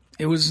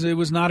 it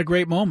was not a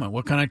great moment.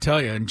 What can I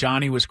tell you? And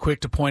Johnny was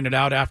quick to point it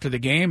out after the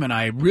game, and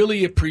I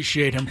really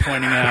appreciate him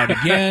pointing it out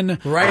again.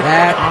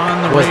 Right,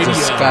 on the was radio,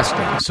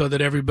 disgusting, so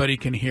that everybody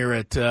can hear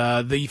it.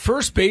 The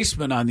first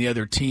baseman on the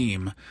other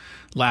team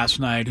last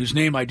night, whose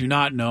name I do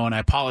not know, and I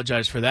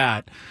apologize for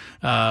that,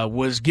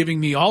 was giving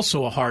me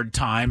also a hard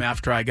time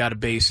after I got a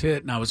base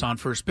hit and I was on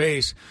first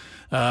base.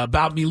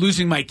 About me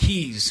losing my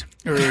keys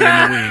earlier in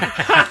the week.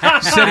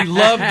 He said he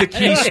loved the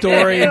key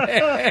story.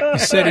 He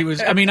said he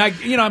was. I mean,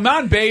 I'm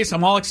on base.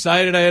 I'm all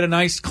excited. I had a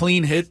nice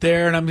clean hit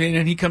there,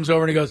 and he comes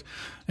over and he goes,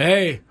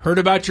 "Hey, heard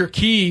about your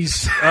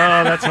keys?"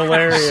 Oh, that's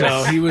hilarious.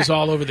 So he was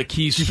all over the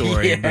key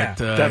story. Yeah,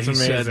 but, that's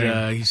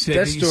amazing. He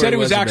said he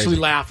was actually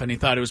laughing. He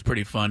thought it was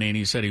pretty funny, and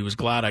he said he was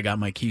glad I got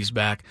my keys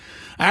back.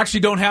 I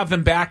actually don't have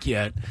them back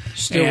yet.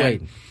 Still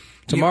waiting.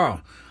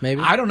 Tomorrow. Maybe.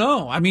 I don't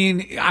know. I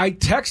mean, I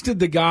texted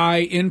the guy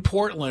in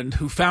Portland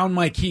who found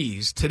my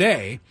keys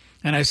today,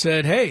 and I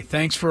said, "Hey,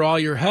 thanks for all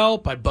your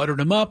help." I buttered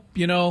him up,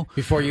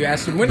 Before you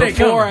asked him when they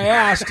come. Before I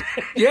asked,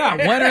 yeah,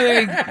 when are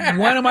they?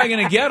 When am I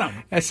going to get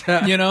them? I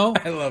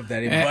love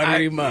that. He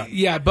buttered him up.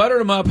 Yeah, I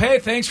buttered him up. Hey,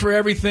 thanks for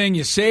everything.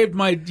 You saved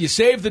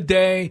the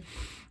day.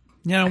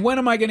 When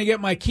am I going to get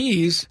my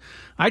keys?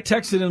 I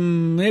texted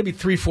him maybe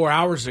 3-4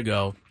 hours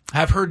ago.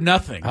 I've heard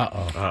nothing.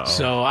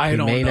 So I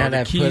don't know.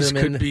 The keys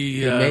could be.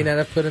 He may not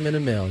have put him in a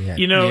mill yet.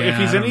 If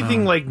he's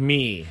anything like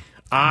me,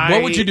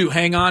 what would you do?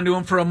 Hang on to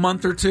him for a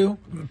month or two?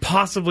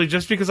 Possibly,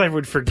 just because I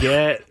would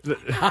forget.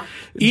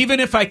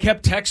 Even if I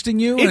kept texting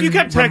you, if you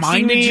kept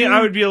texting me,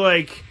 I would be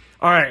like,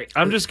 "All right,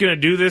 I'm just going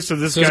to do this so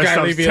this guy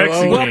stops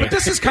texting me." Well, but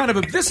this is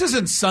this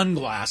isn't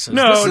sunglasses.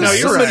 No, you're right.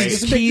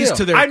 Somebody's keys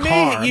to their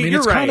car. I mean,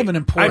 it's right. kind of an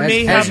important.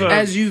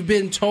 As you've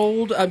been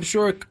told, I'm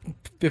sure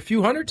a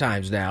few hundred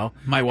times now.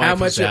 My wife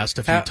has asked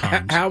a few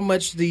times how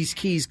much these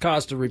keys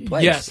cost to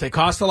replace. Yes, they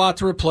cost a lot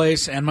to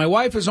replace, and my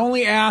wife has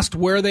only asked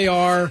where they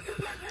are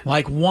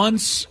like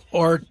once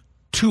or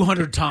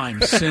 200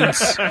 times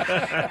since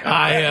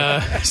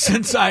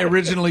I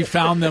originally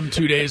found them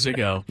 2 days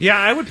ago. Yeah,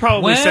 I would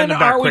probably send them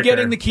back When are we quicker.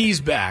 getting the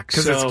keys back?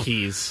 Because it's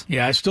keys.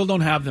 Yeah, I still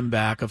don't have them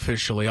back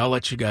officially. I'll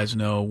let you guys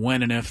know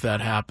when and if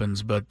that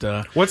happens. But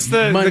what's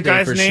the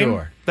guy's name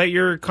sure. that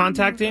you're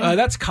contacting?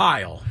 That's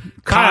Kyle.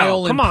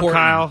 Kyle, come on,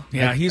 Kyle.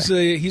 Yeah,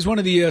 he's one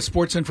of the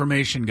sports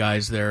information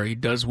guys there. He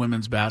does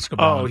women's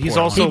basketball. Oh, he's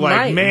also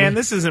man,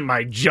 this isn't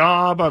my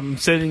job. I'm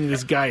sending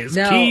this guy his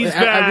keys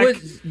back.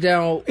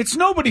 It's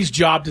nobody's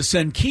job to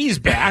send keys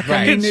back.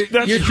 Right. I mean,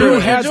 your crew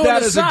has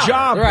that as a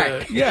job.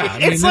 Right. Yeah.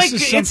 It's like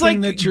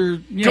that you're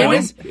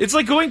it's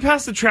like going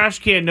past the trash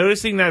can,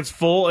 noticing that it's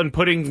full, and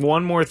putting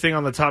one more thing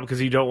on the top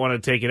because you don't want to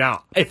take it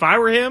out. If I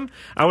were him,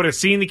 I would have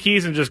seen the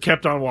keys and just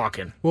kept on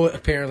walking. Well,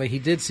 apparently he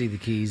did see the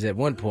keys at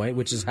one point,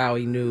 which is how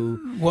he knew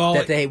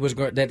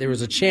that there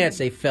was a chance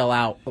they fell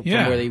out from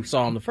where they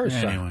saw them the first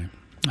time. Anyway.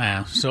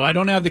 Yeah, so I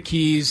don't have the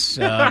keys,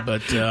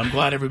 but I'm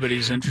glad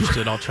everybody's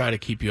interested. I'll try to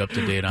keep you up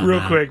to date on Real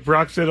that. quick,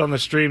 Brock said on the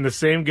stream, the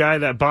same guy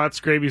that bought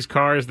Scraby's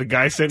car is the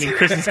guy sending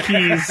Chris's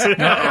keys.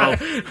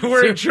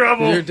 We're in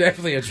trouble. You're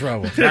definitely in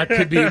trouble. That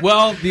could be.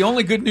 Well, the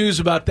only good news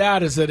about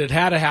that is that it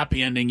had a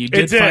happy ending. You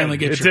did finally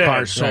get your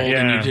car sold,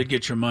 and you did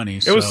get your money.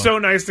 It was so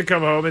nice to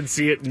come home and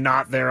see it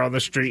not there on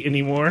the street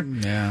anymore.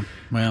 Yeah.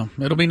 Well,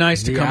 it'll be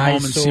nice to come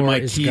home and see my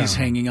keys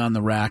hanging on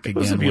the rack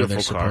again where they're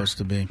supposed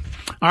to be.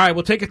 All right,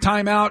 we'll take a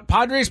time out.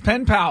 Padres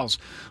Pen Pals.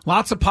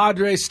 Lots of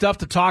Padres stuff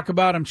to talk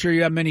about. I'm sure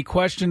you have many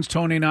questions.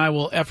 Tony and I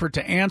will effort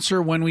to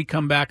answer when we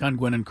come back on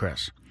Gwynn and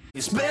Chris.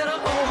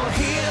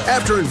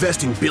 After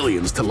investing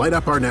billions to light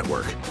up our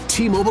network,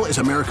 T-Mobile is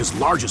America's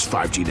largest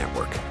 5G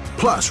network.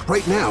 Plus,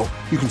 right now,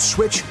 you can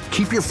switch,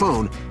 keep your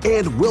phone,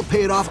 and we'll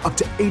pay it off up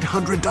to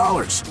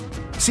 $800.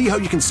 See how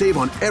you can save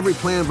on every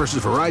plan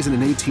versus Verizon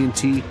and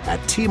AT&T at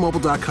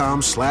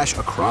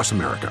T-Mobile.com/across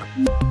America.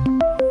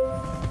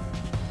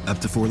 Up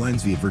to 4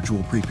 lines via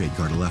virtual prepaid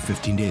card. Allow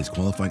 15 days.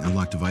 Qualifying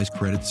unlocked device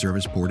credit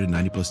service ported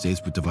 90+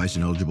 states with device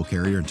and eligible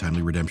carrier and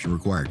timely redemption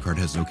required. Card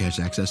has no cash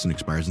access and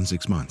expires in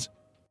 6 months.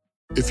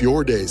 If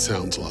your day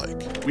sounds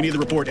like, we need the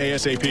report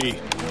ASAP,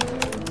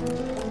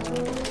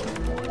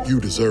 you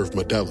deserve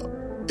Modelo.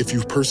 if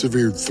you've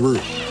persevered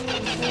through.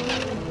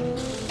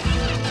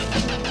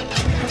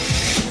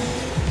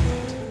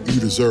 You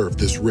deserve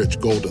this rich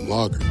golden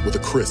lager with a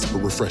crisp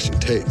but refreshing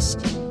taste.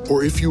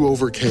 Or if you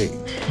overcame. 2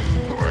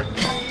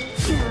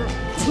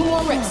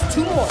 more reps,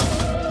 2 more.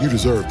 You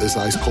deserve this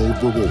ice-cold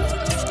reward.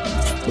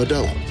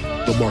 Modelo,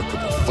 the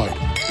Markable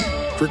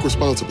Fighter. Drink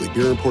responsibly.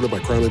 Beer imported by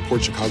Crown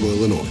Imports, Chicago,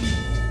 Illinois.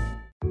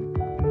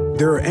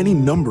 There are any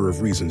number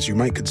of reasons you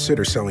might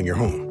consider selling your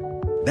home.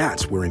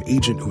 That's where an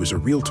agent who is a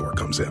realtor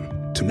comes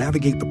in to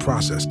navigate the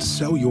process to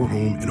sell your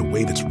home in a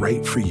way that's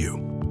right for you.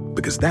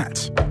 Because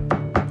that's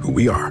who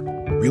we are.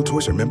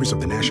 Realtors are members of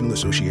the National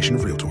Association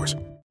of Realtors.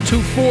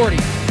 2:40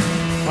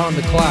 on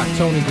the clock.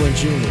 Tony Gwynn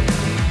Jr.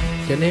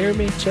 Can they hear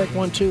me? Check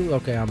 1, 2.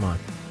 Okay, I'm on.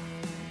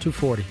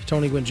 2:40.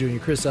 Tony Gwynn Jr.,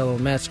 Chris Ello,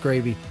 Matt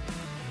Scraby.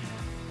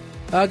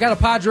 Got a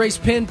Padres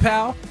pen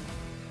pal.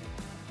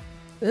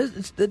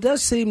 It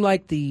does seem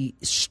like the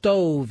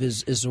stove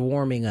is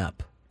warming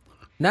up.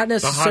 Not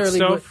necessarily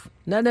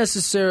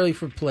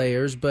for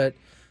players, but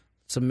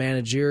some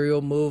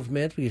managerial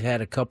movement. We've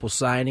had a couple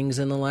signings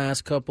in the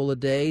last couple of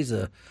days.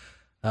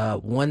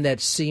 One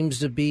that seems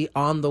to be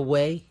on the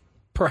way,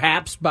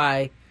 perhaps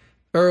by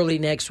early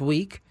next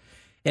week.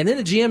 And then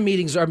the GM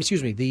meetings are,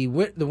 the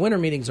winter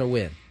meetings are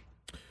when?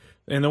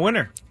 In the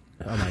winter.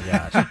 Oh, my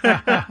gosh.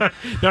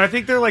 No, I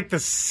think they're like the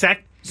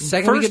second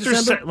week of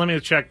December? Let me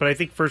check, but I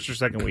think first or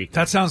second week.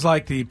 That sounds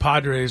like the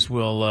Padres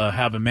will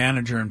have a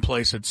manager in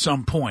place at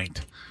some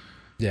point.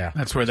 Yeah.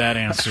 That's where that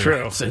answer That's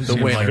true. It's in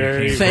the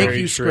winter. Thank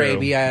you,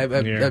 Scraby. I'm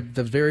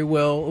I'm very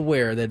well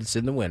aware that it's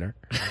in the winter.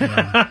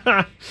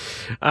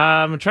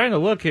 I'm trying to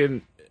look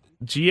in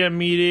GM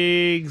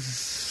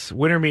meetings,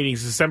 winter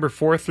meetings, December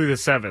 4th through the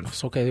 7th.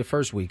 It's okay, the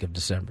first week of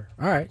December.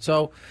 All right,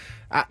 so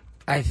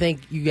I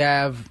think you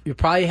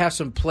probably have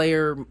some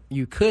player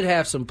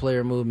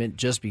movement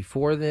just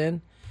before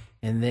then,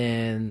 and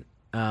then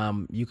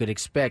you could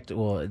expect,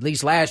 well, at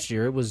least last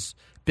year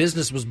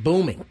business was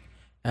booming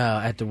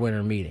at the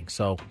winter meeting.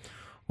 So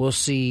we'll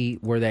see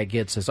where that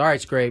gets us. All right,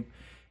 Scrape,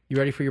 you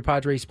ready for your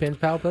Padres Pen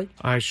Pal play?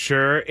 I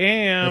sure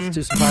am. Let's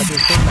do some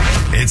Padres Pen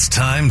Pal. It's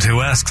time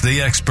to ask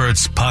the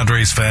experts,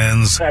 Padres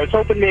fans. I was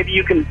hoping maybe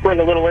you can bring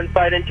a little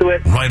insight into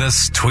it. Write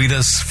us, tweet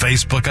us,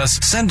 Facebook us,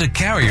 send a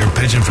carrier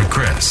pigeon for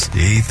Chris.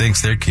 He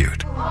thinks they're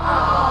cute.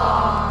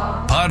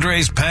 Aww.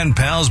 Padres Pen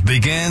Pals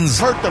begins...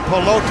 Hurt the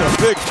pelota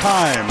big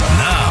time.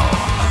 Now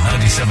on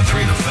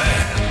 97.3 The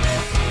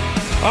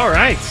Fan. All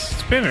right.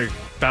 It's been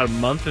about a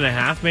month and a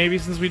half maybe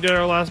since we did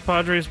our last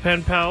Padres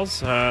Pen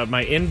Pals.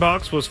 My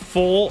inbox was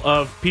full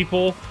of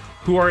people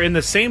who are in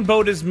the same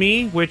boat as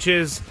me, which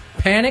is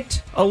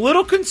panicked, a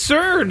little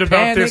concerned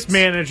about this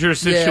manager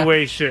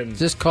situation. Yeah,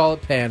 just call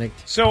it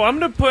panicked. So I'm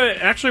going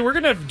to we're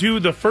going to do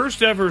the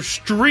first ever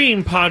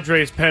stream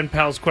Padres Pen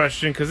Pals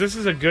question because this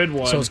is a good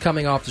one. So it's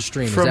coming off the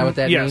stream. Is that what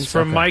that means? Yes,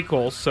 from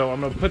Michael. So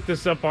I'm going to put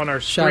this up on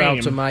our stream. Shout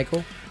out to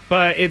Michael.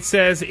 But it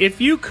says,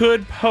 if you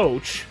could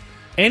poach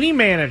any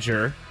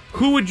manager,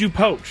 who would you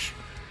poach?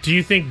 Do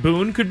you think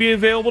Boone could be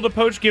available to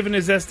poach given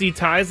his SD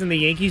ties and the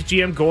Yankees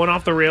GM going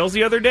off the rails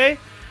the other day?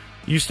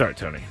 You start,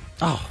 Tony.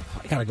 Oh,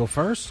 I got to go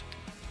first?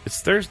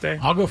 It's Thursday.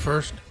 I'll go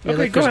first. Yeah,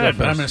 okay, go ahead.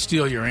 But I'm going to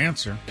steal your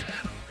answer.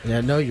 Yeah,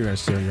 I know you're going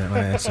to steal my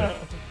answer.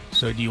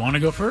 So do you want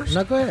to go first?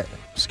 No, go ahead.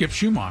 Skip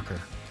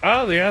Schumacher.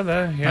 Oh, yeah.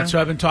 That's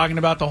what I've been talking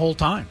about the whole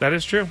time. That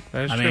is true.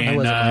 I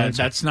mean,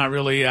 that's not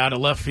really out of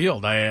left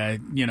field.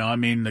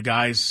 The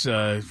guy's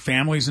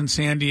family's in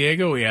San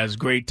Diego. He has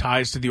great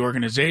ties to the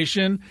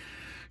organization.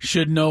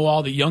 Should know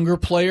all the younger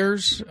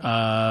players.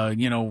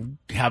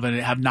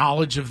 Have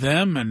knowledge of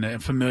them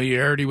and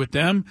familiarity with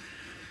them.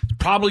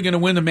 Probably going to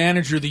win the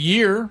Manager of the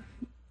Year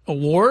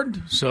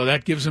award, so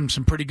that gives him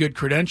some pretty good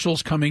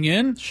credentials coming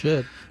in.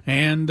 Should.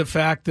 And the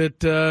fact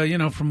that,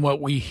 from what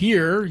we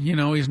hear,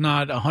 he's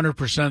not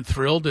 100%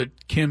 thrilled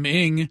that Kim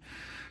Ng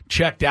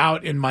checked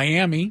out in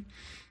Miami.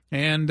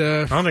 And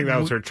I don't think that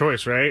was her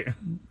choice, right?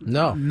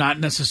 No. Not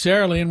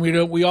necessarily. And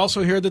we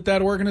also hear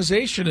that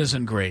organization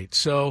isn't great.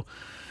 So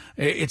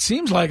it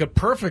seems like a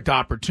perfect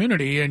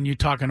opportunity. And you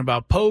talking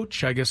about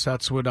poach, I guess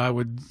that's what I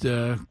would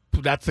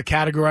that's the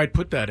category I'd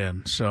put that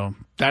in. So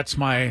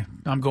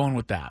I'm going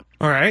with that.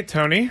 All right,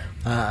 Tony.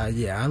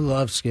 Yeah, I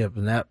love Skip,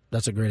 and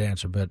that's a great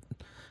answer, but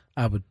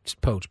I would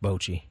poach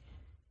Bochy.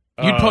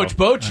 You'd poach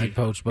Bochy? I'd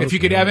poach Bochy. If you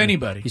could have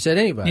anybody. You said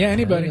anybody. Yeah,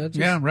 anybody.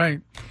 Yeah, right.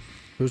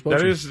 Who's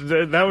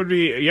Bochy? That would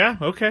be, yeah,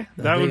 okay.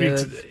 That would be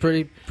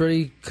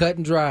pretty cut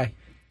and dry.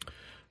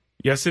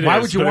 Yes, it Why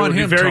is. would you want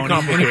him, very Tony?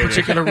 complicated. Any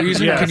particular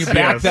reason? Yes, Can you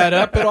back that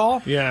up at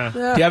all? Yeah. Do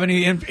you have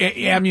any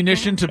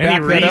ammunition to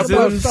back that up?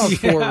 About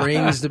 4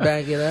 rings to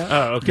back it up.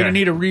 Oh, okay. Going to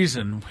need a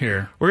reason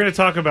here. We're going to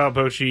talk about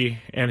Bochy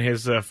and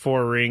his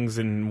 4 rings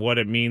and what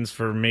it means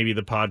for maybe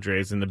the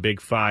Padres in the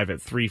Big 5 at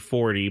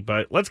 3:40.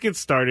 But let's get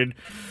started.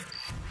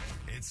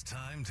 It's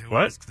time to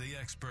ask the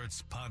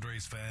experts,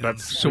 Padres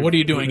fans. So what are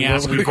you doing?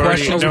 Asking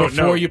questions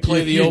before you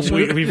play the old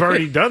week? We've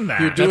already done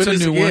that. You're doing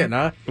That's a new again,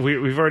 one. huh?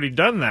 We've already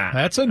done that.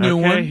 That's a new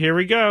one. Here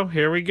we go.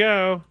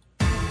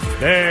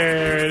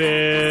 There it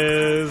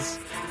is.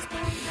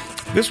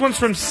 This one's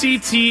from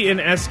CT in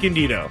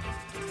Escondido.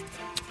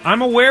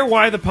 I'm aware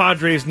why the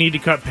Padres need to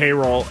cut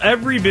payroll.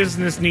 Every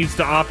business needs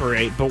to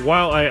operate, but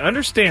while I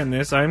understand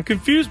this, I am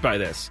confused by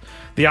this.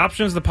 The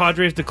options the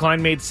Padres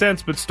declined made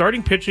sense, but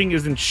starting pitching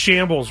is in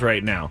shambles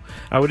right now.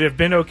 I would have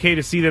been okay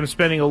to see them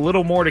spending a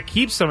little more to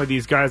keep some of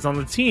these guys on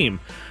the team.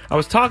 I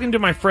was talking to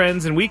my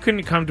friends, and we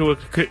couldn't come to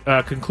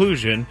a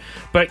conclusion,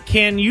 but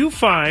can you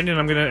find, and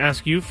I'm going to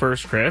ask you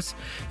first, Chris,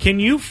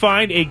 can you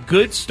find a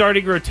good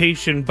starting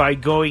rotation by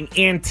going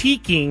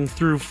antiquing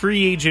through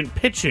free agent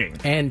pitching?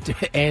 And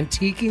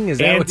antiquing? Is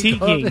that what you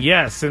call it?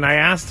 Yes, and I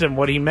asked him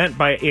what he meant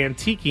by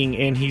antiquing,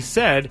 and he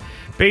said,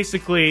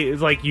 basically,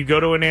 it's like you go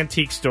to an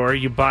antique store,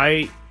 you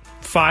buy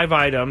 5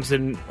 items,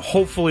 and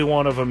hopefully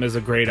one of them is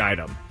a great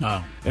item.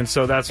 Oh. And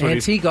so that's what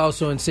antique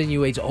also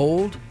insinuates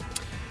old?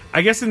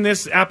 I guess in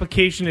this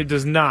application it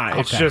does not. Okay.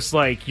 It's just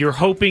like you're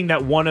hoping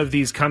that one of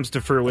these comes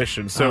to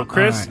fruition. So,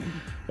 Chris,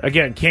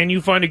 again, can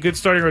you find a good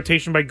starting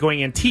rotation by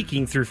going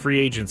antiquing through free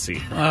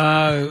agency?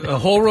 A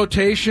whole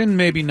rotation,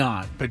 maybe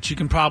not, but you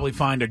can probably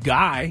find a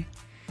guy.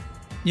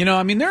 You know,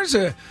 I mean,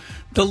 the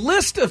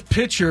list of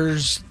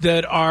pitchers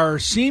that are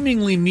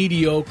seemingly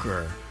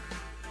mediocre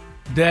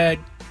that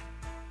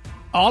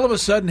all of a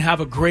sudden have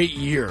a great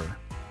year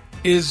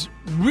is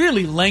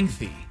really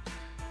lengthy.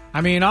 I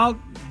mean,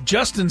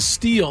 Justin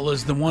Steele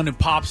is the one who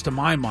pops to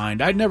my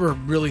mind. I'd never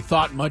really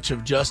thought much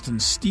of Justin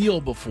Steele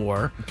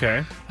before.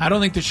 Okay. I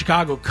don't think the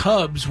Chicago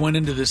Cubs went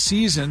into the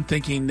season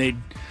thinking that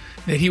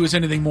he was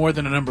anything more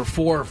than a number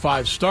 4 or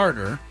 5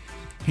 starter.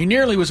 He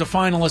nearly was a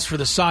finalist for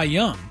the Cy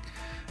Young.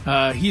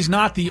 He's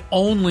not the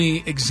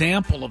only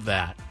example of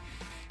that.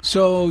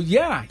 So,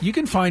 yeah, you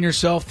can find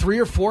yourself 3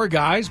 or 4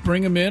 guys,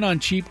 bring them in on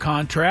cheap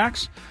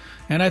contracts,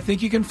 and I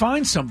think you can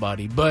find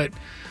somebody. But,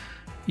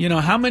 you know,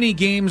 how many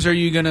games are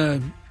you going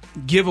to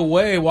give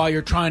away while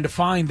you're trying to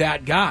find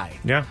that guy?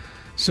 Yeah.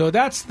 So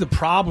that's the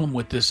problem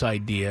with this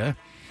idea.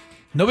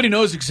 Nobody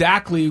knows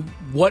exactly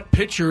what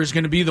pitcher is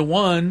going to be the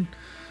one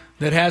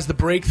that has the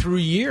breakthrough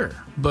year.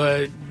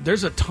 But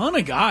there's a ton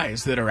of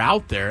guys that are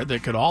out there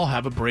that could all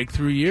have a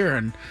breakthrough year.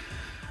 And,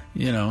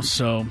 you know,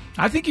 so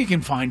I think you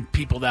can find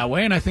people that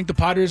way. And I think the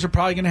Padres are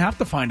probably going to have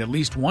to find at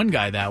least one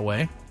guy that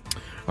way.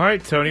 All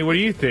right, Tony, what do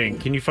you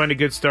think? Can you find a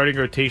good starting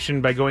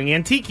rotation by going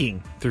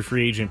antiquing through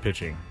free agent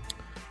pitching?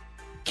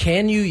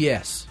 Can you?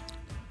 Yes.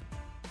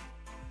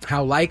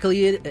 How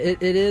likely it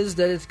is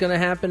that it's going to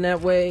happen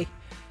that way?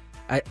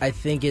 I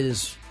think it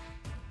is.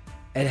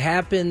 It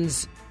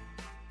happens.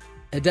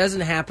 It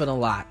doesn't happen a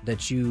lot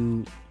that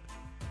you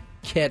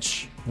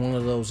catch one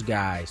of those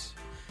guys.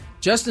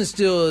 Justin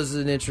Steele is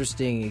an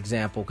interesting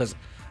example because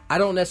I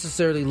don't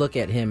necessarily look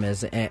at him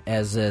as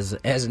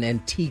an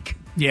antique.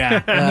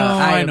 Yeah,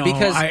 I know.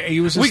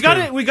 Because we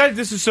got to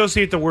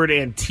disassociate the word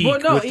antique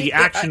with the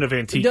action of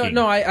antiquing.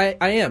 No, I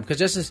am because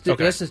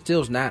Justin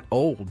Steele's not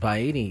old by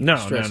any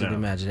stretch of the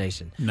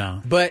imagination.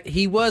 No, but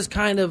he was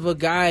kind of a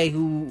guy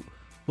who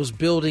was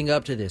building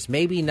up to this.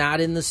 Maybe not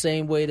in the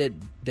same way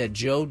that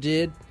Joe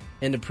did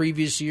in the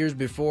previous years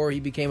before he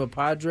became a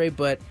Padre,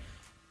 but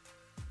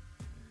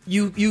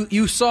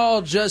you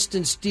saw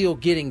Justin Steele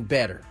getting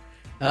better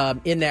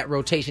in that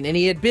rotation, and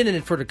he had been in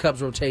it for the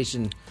Cubs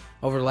rotation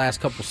over the last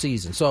couple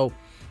seasons. So,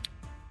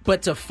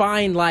 but to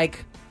find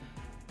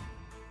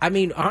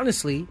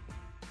honestly,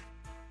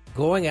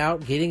 going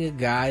out, getting a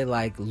guy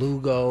like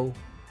Lugo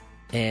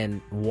and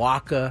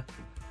Waka,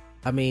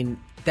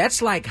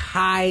 that's like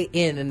high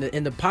end,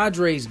 and the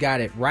Padres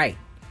got it right.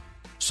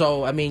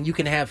 So, you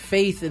can have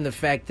faith in the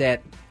fact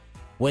that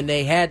when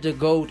they had to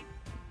go,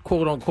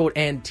 quote unquote,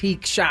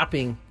 antique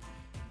shopping,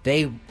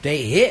 they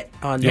hit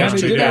on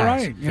those two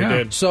guys. Right. Yeah. They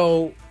did.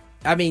 So,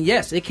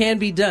 yes, it can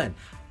be done.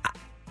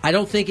 I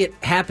don't think it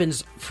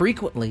happens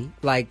frequently.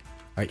 Like,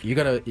 all right,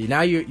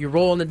 you're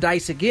rolling the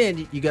dice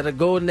again. You got to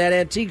go in that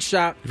antique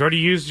shop. You've already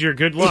used your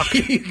good luck.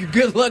 Your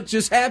good luck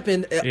just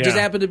happened. Just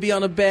happened to be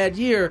on a bad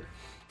year,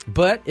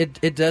 but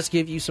it does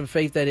give you some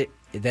faith that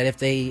if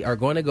they are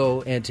going to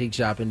go antique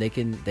shopping, they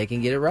can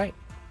get it right.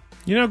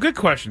 Good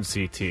question,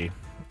 CT.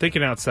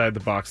 Thinking outside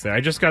the box there.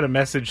 I just got a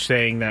message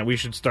saying that we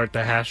should start the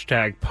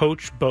hashtag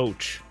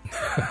PoachBoach.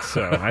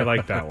 So I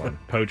like that one.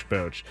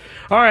 PoachBoach.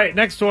 All right,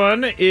 next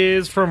one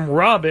is from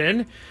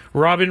Robin.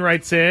 Robin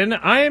writes in,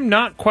 I am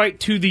not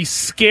quite to the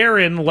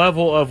scarin'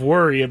 level of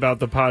worry about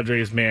the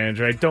Padres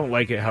manager. I don't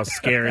like it how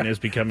scarin' is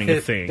becoming a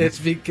thing. It's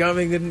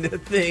becoming a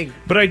thing.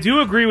 But I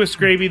do agree with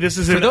Scraby. This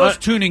is for those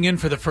tuning in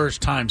for the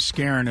first time,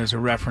 scarin' is a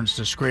reference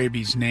to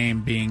Scraby's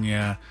name being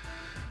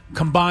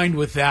combined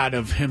with that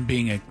of him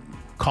being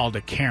called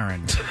a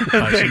Karen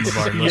by some of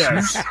our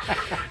listeners.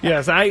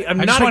 Yes, I'm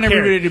not just want a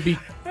Karen. everybody to be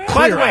clear.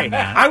 By the way, on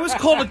that. I was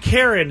called a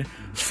Karen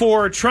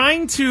for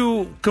trying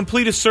to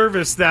complete a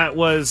service that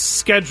was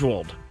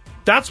scheduled.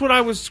 That's what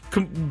I was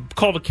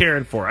called a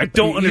Karen for. I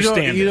don't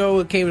understand. You know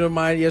what came to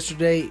mind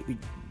yesterday?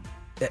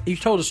 You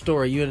told a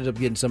story. You ended up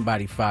getting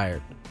somebody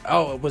fired.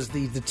 Oh, it was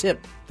the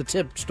tip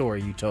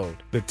story you told.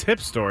 The tip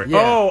story?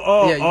 Yeah.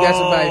 Yeah, you got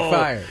somebody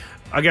fired.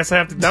 I guess I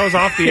have to. That was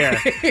off the air.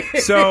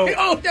 So,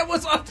 that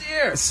was off the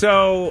air.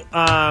 So,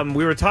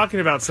 we were talking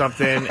about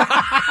something.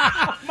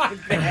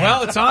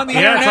 Well, it's on the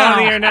air Yeah, it's now. on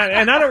the air now.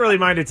 And I don't really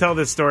mind to tell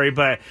this story,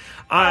 but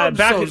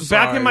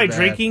back in my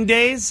drinking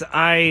days,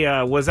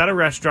 I was at a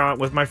restaurant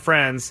with my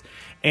friends,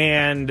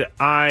 and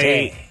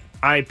I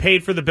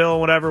paid for the bill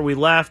and whatever. We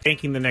left,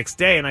 thinking the next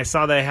day, and I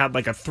saw they had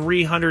like a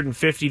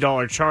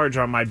 $350 charge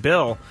on my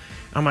bill.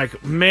 I'm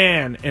like,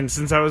 man, and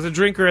since I was a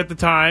drinker at the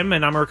time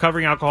and I'm a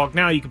recovering alcoholic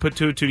now, you can put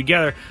two and two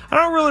together. I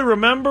don't really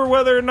remember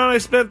whether or not I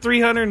spent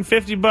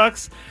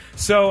 $350.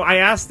 So I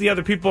asked the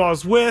other people I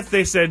was with.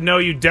 They said, no,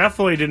 you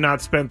definitely did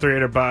not spend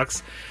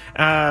 $300.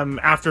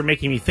 After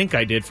making me think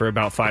I did for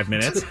about 5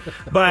 minutes.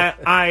 But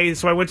I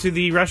went to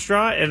the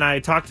restaurant and I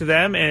talked to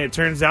them, and it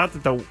turns out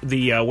that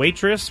the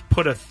waitress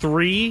put a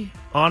 3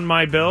 on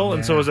my bill,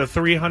 and so it was a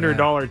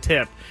 $300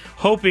 tip,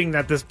 hoping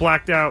that this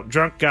blacked out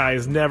drunk guy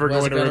is never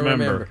going to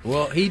remember.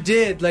 Well, he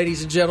did,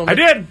 ladies and gentlemen.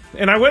 I did,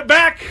 and I went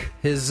back.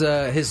 His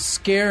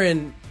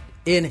scaring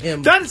in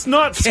him. That's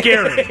not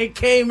scary. It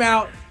came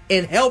out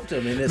and helped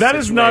him in this That situation.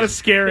 is not a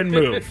scaring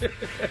move.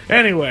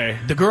 Anyway.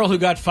 The girl who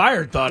got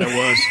fired thought it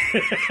was.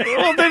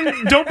 Well,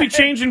 then don't be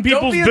changing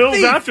people's bills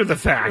thief. after the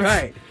fact.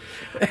 Right.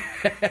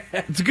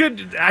 It's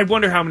good. I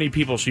wonder how many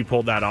people she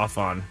pulled that off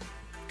on.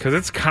 Because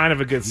it's kind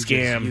of a good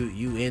scam.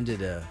 You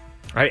ended a...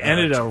 I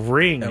ended a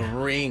ring. A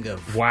ring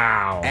of...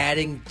 Wow.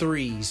 Adding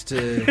threes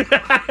to...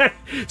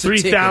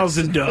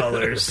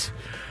 $3,000.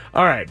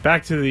 All right,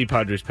 back to the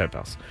Padres Pen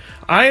Pals.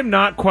 I am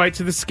not quite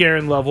to the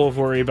scaring level of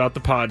worry about the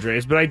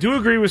Padres, but I do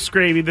agree with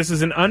Scraby. This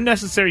is an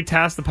unnecessary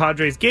task the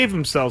Padres gave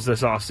themselves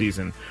this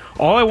offseason.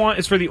 All I want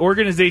is for the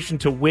organization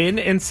to win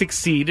and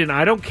succeed, and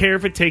I don't care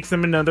if it takes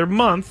them another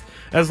month,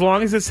 as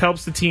long as this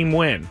helps the team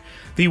win.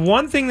 The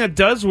one thing that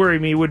does worry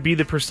me would be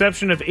the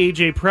perception of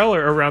A.J.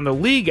 Preller around the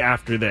league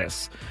after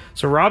this.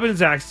 So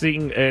Robin's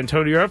asking,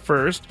 Antonio, you're up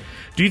first.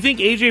 Do you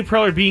think A.J.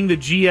 Preller being the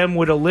GM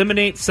would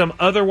eliminate some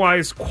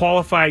otherwise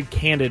qualified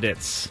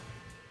candidates?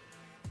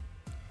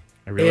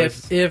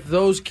 If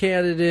those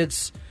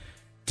candidates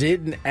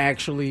didn't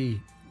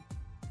actually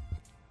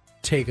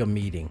take a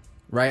meeting,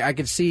 right? I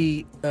could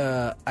see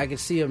a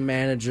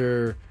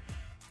manager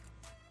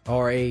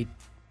or a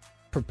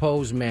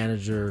proposed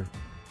manager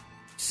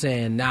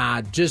saying,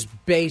 "Nah, just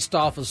based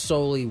off of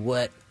solely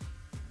what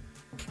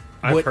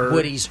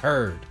he's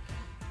heard."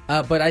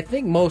 But I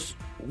think most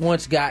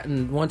once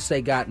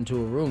they got into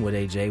a room with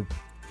AJ,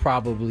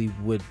 probably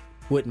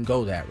wouldn't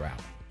go that route.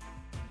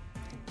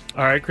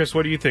 All right, Chris,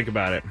 what do you think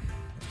about it?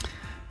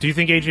 Do you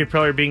think A.J.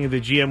 Preller being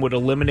the GM would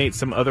eliminate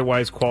some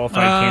otherwise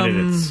qualified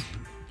candidates?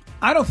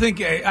 I don't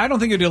think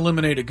it'd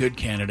eliminate a good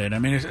candidate. I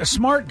mean, a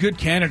smart, good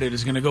candidate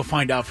is going to go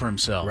find out for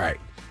himself. Right.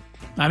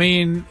 I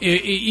mean,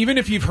 even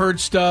if you've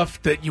heard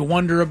stuff that you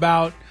wonder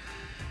about,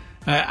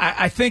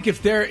 I think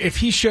if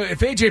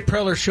A.J.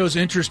 Preller shows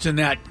interest in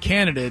that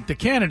candidate, the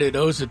candidate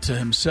owes it to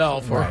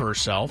himself or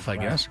herself, I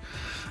guess,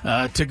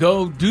 to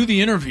go do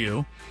the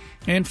interview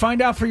and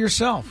find out for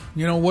yourself.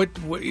 You know,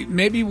 what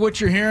maybe what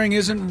you're hearing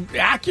isn't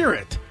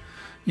accurate.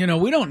 You know,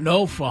 we don't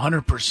know for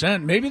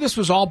 100%. Maybe this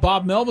was all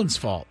Bob Melvin's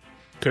fault.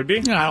 Could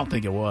be. No, I don't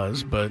think it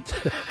was,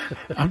 but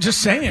I'm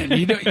just saying,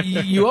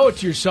 you owe it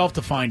to yourself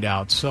to find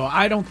out. So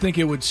I don't think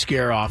it would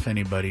scare off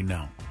anybody,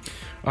 no.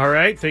 All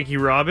right, thank you,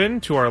 Robin.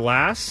 To our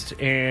last,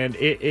 and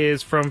it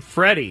is from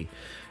Freddie.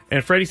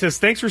 And Freddie says,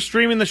 thanks for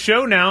streaming the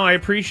show now. I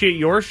appreciate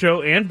your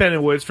show and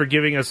Ben & Woods for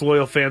giving us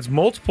loyal fans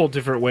multiple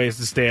different ways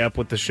to stay up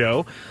with the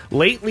show.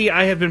 Lately,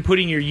 I have been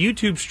putting your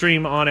YouTube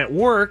stream on at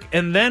work,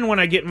 and then when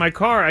I get in my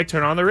car, I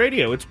turn on the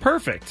radio. It's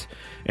perfect.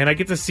 And I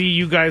get to see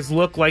you guys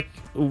look like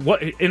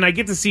what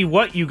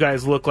you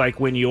guys look like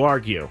when you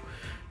argue.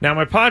 Now,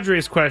 my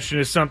Padres question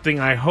is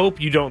something I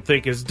hope you don't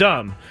think is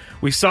dumb.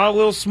 We saw a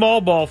little small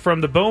ball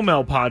from the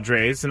Bomel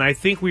Padres, and I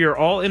think we are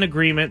all in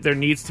agreement there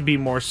needs to be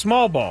more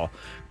small ball.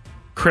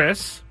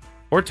 Chris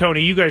or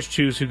Tony, you guys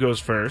choose who goes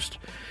first.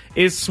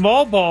 Is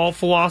small ball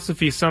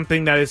philosophy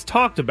something that is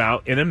talked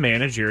about in a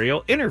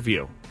managerial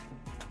interview?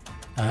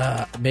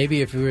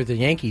 Maybe if we were the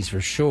Yankees, for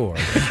sure.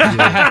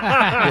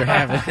 You're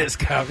having this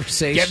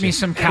conversation. Get me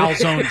some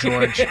calzone,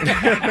 George.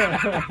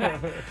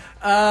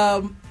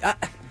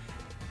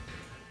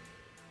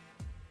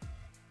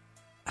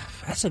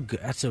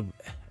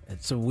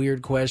 That's a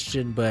weird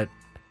question, but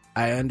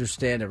I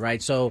understand it,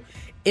 right? So,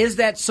 is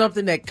that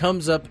something that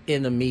comes up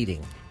in a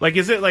meeting? Like,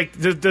 is it like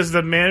does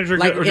the manager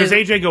go, or does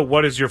AJ go?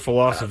 What is your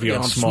philosophy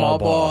on small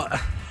ball?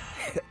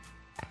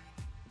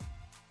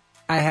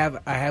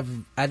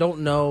 I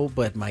don't know,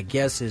 but my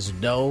guess is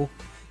no,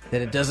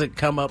 that it doesn't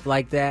come up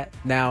like that.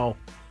 Now,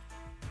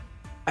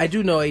 I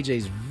do know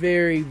AJ's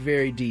very,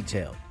 very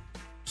detailed.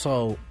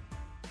 So,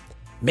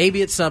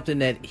 maybe it's something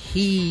that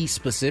he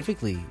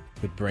specifically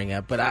would bring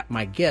up, but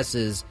my guess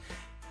is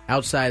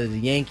outside of the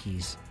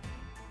Yankees,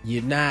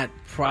 you're not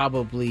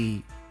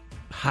probably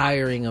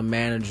hiring a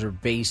manager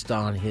based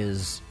on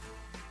his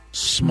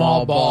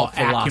small ball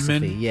philosophy.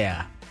 Acumen.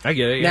 Yeah. I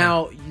get it. Yeah.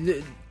 Now,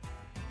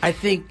 I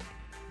think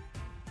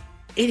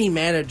any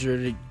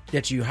manager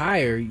that you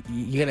hire,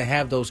 you're going to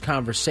have those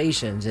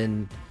conversations,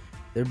 and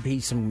there'd be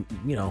some,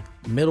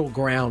 middle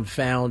ground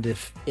found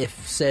if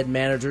said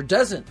manager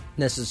doesn't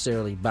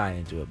necessarily buy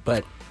into it.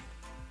 But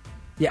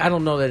Yeah, I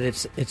don't know that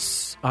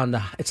it's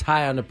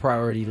high on the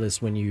priority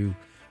list when you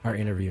are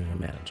interviewing a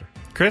manager.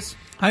 Chris?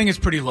 I think it's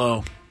pretty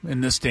low in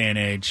this day and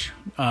age.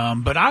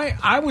 But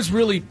I was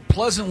really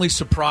pleasantly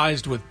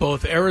surprised with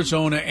both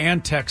Arizona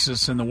and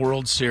Texas in the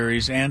World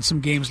Series and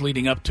some games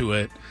leading up to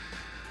it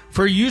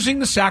for using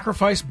the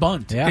sacrifice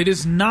bunt. Yeah. It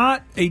is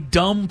not a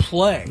dumb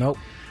play. Nope.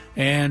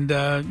 And,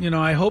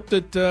 I hope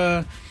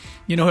that,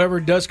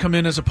 whoever does come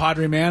in as a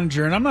Padre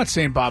manager, and I'm not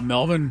saying Bob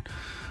Melvin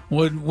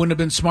wouldn't have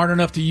been smart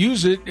enough to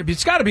use it.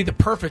 It's got to be the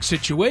perfect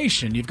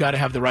situation. You've got to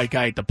have the right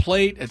guy at the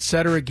plate, et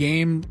cetera,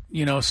 game,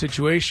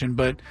 situation.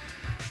 But,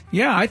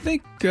 yeah, I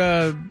think,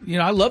 I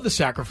love the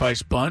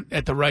sacrifice bunt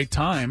at the right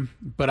time,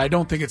 but I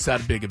don't think it's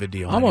that big of a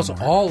deal Almost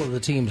anymore. all of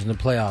the teams in the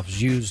playoffs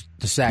used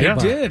the sac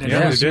bunt. They did, and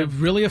it was a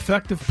really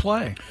effective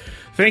play.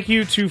 Thank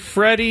you to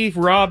Freddie,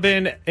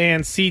 Robin,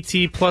 and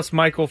CT plus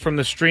Michael from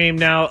the stream.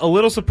 Now, a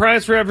little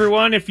surprise for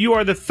everyone. If you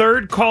are the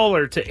third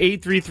caller to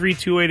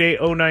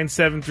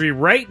 833-288-0973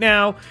 right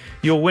now,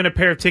 you'll win a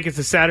pair of tickets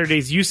to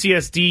Saturday's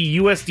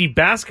UCSD-USD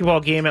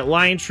basketball game at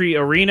Lion Tree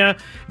Arena.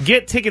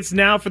 Get tickets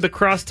now for the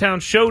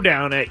Crosstown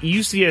Showdown at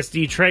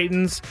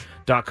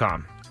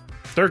UCSDTritons.com.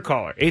 Third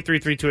caller,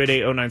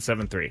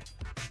 833-288-0973.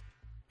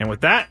 And with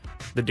that,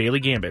 the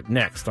Daily Gambit,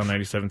 next on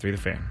 97.3 The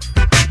Fan.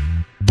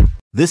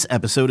 This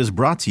episode is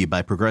brought to you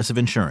by Progressive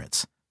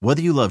Insurance.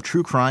 Whether you love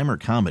true crime or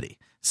comedy,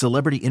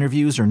 celebrity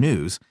interviews or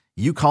news,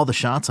 you call the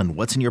shots on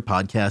what's in your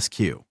podcast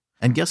queue.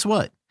 And guess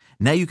what?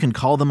 Now you can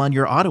call them on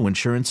your auto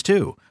insurance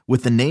too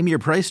with the Name Your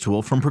Price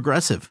tool from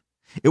Progressive.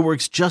 It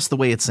works just the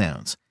way it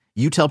sounds.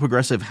 You tell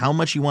Progressive how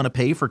much you want to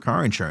pay for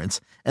car insurance,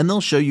 and they'll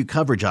show you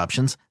coverage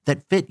options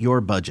that fit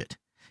your budget.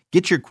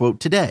 Get your quote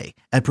today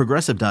at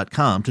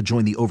Progressive.com to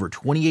join the over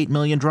 28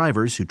 million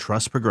drivers who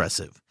trust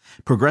Progressive.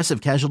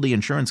 Progressive Casualty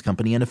Insurance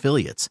Company and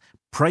Affiliates.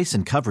 Price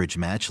and coverage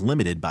match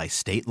limited by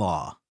state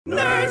law.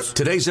 Nerds.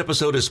 Today's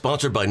episode is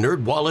sponsored by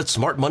NerdWallet's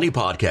Smart Money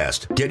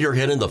Podcast. Get your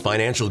head in the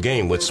financial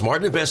game with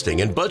smart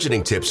investing and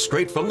budgeting tips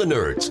straight from the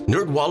nerds.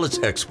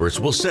 NerdWallet's experts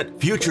will set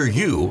future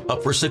you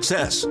up for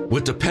success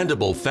with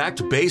dependable,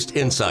 fact-based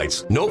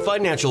insights. No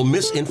financial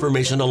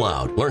misinformation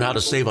allowed. Learn how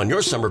to save on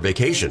your summer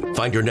vacation,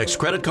 find your next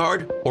credit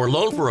card, or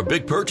loan for a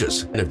big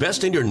purchase, and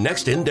invest in your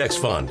next index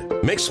fund.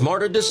 Make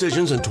smarter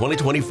decisions in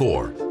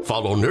 2024.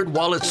 Follow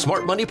NerdWallet's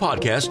Smart Money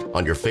Podcast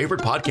on your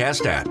favorite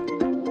podcast app.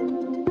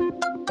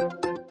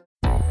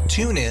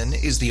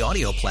 TuneIn is the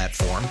audio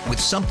platform with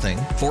something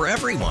for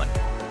everyone.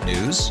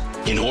 News.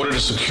 In order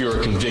to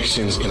secure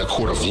convictions in a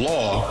court of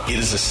law, it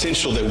is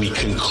essential that we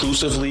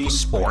conclusively.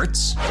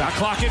 Sports. Shot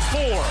clock at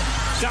 4.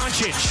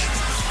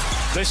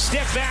 Doncic. The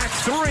step back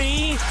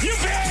 3. You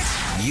bet.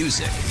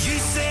 Music. You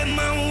set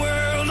my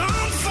world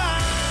on fire.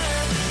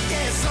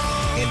 Yes,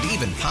 and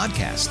even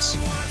podcasts.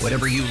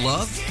 Whatever you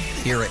love,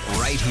 hear it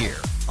right here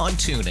on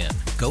TuneIn.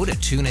 Go to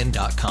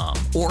TuneIn.com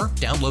or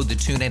download the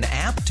TuneIn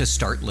app to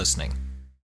start listening.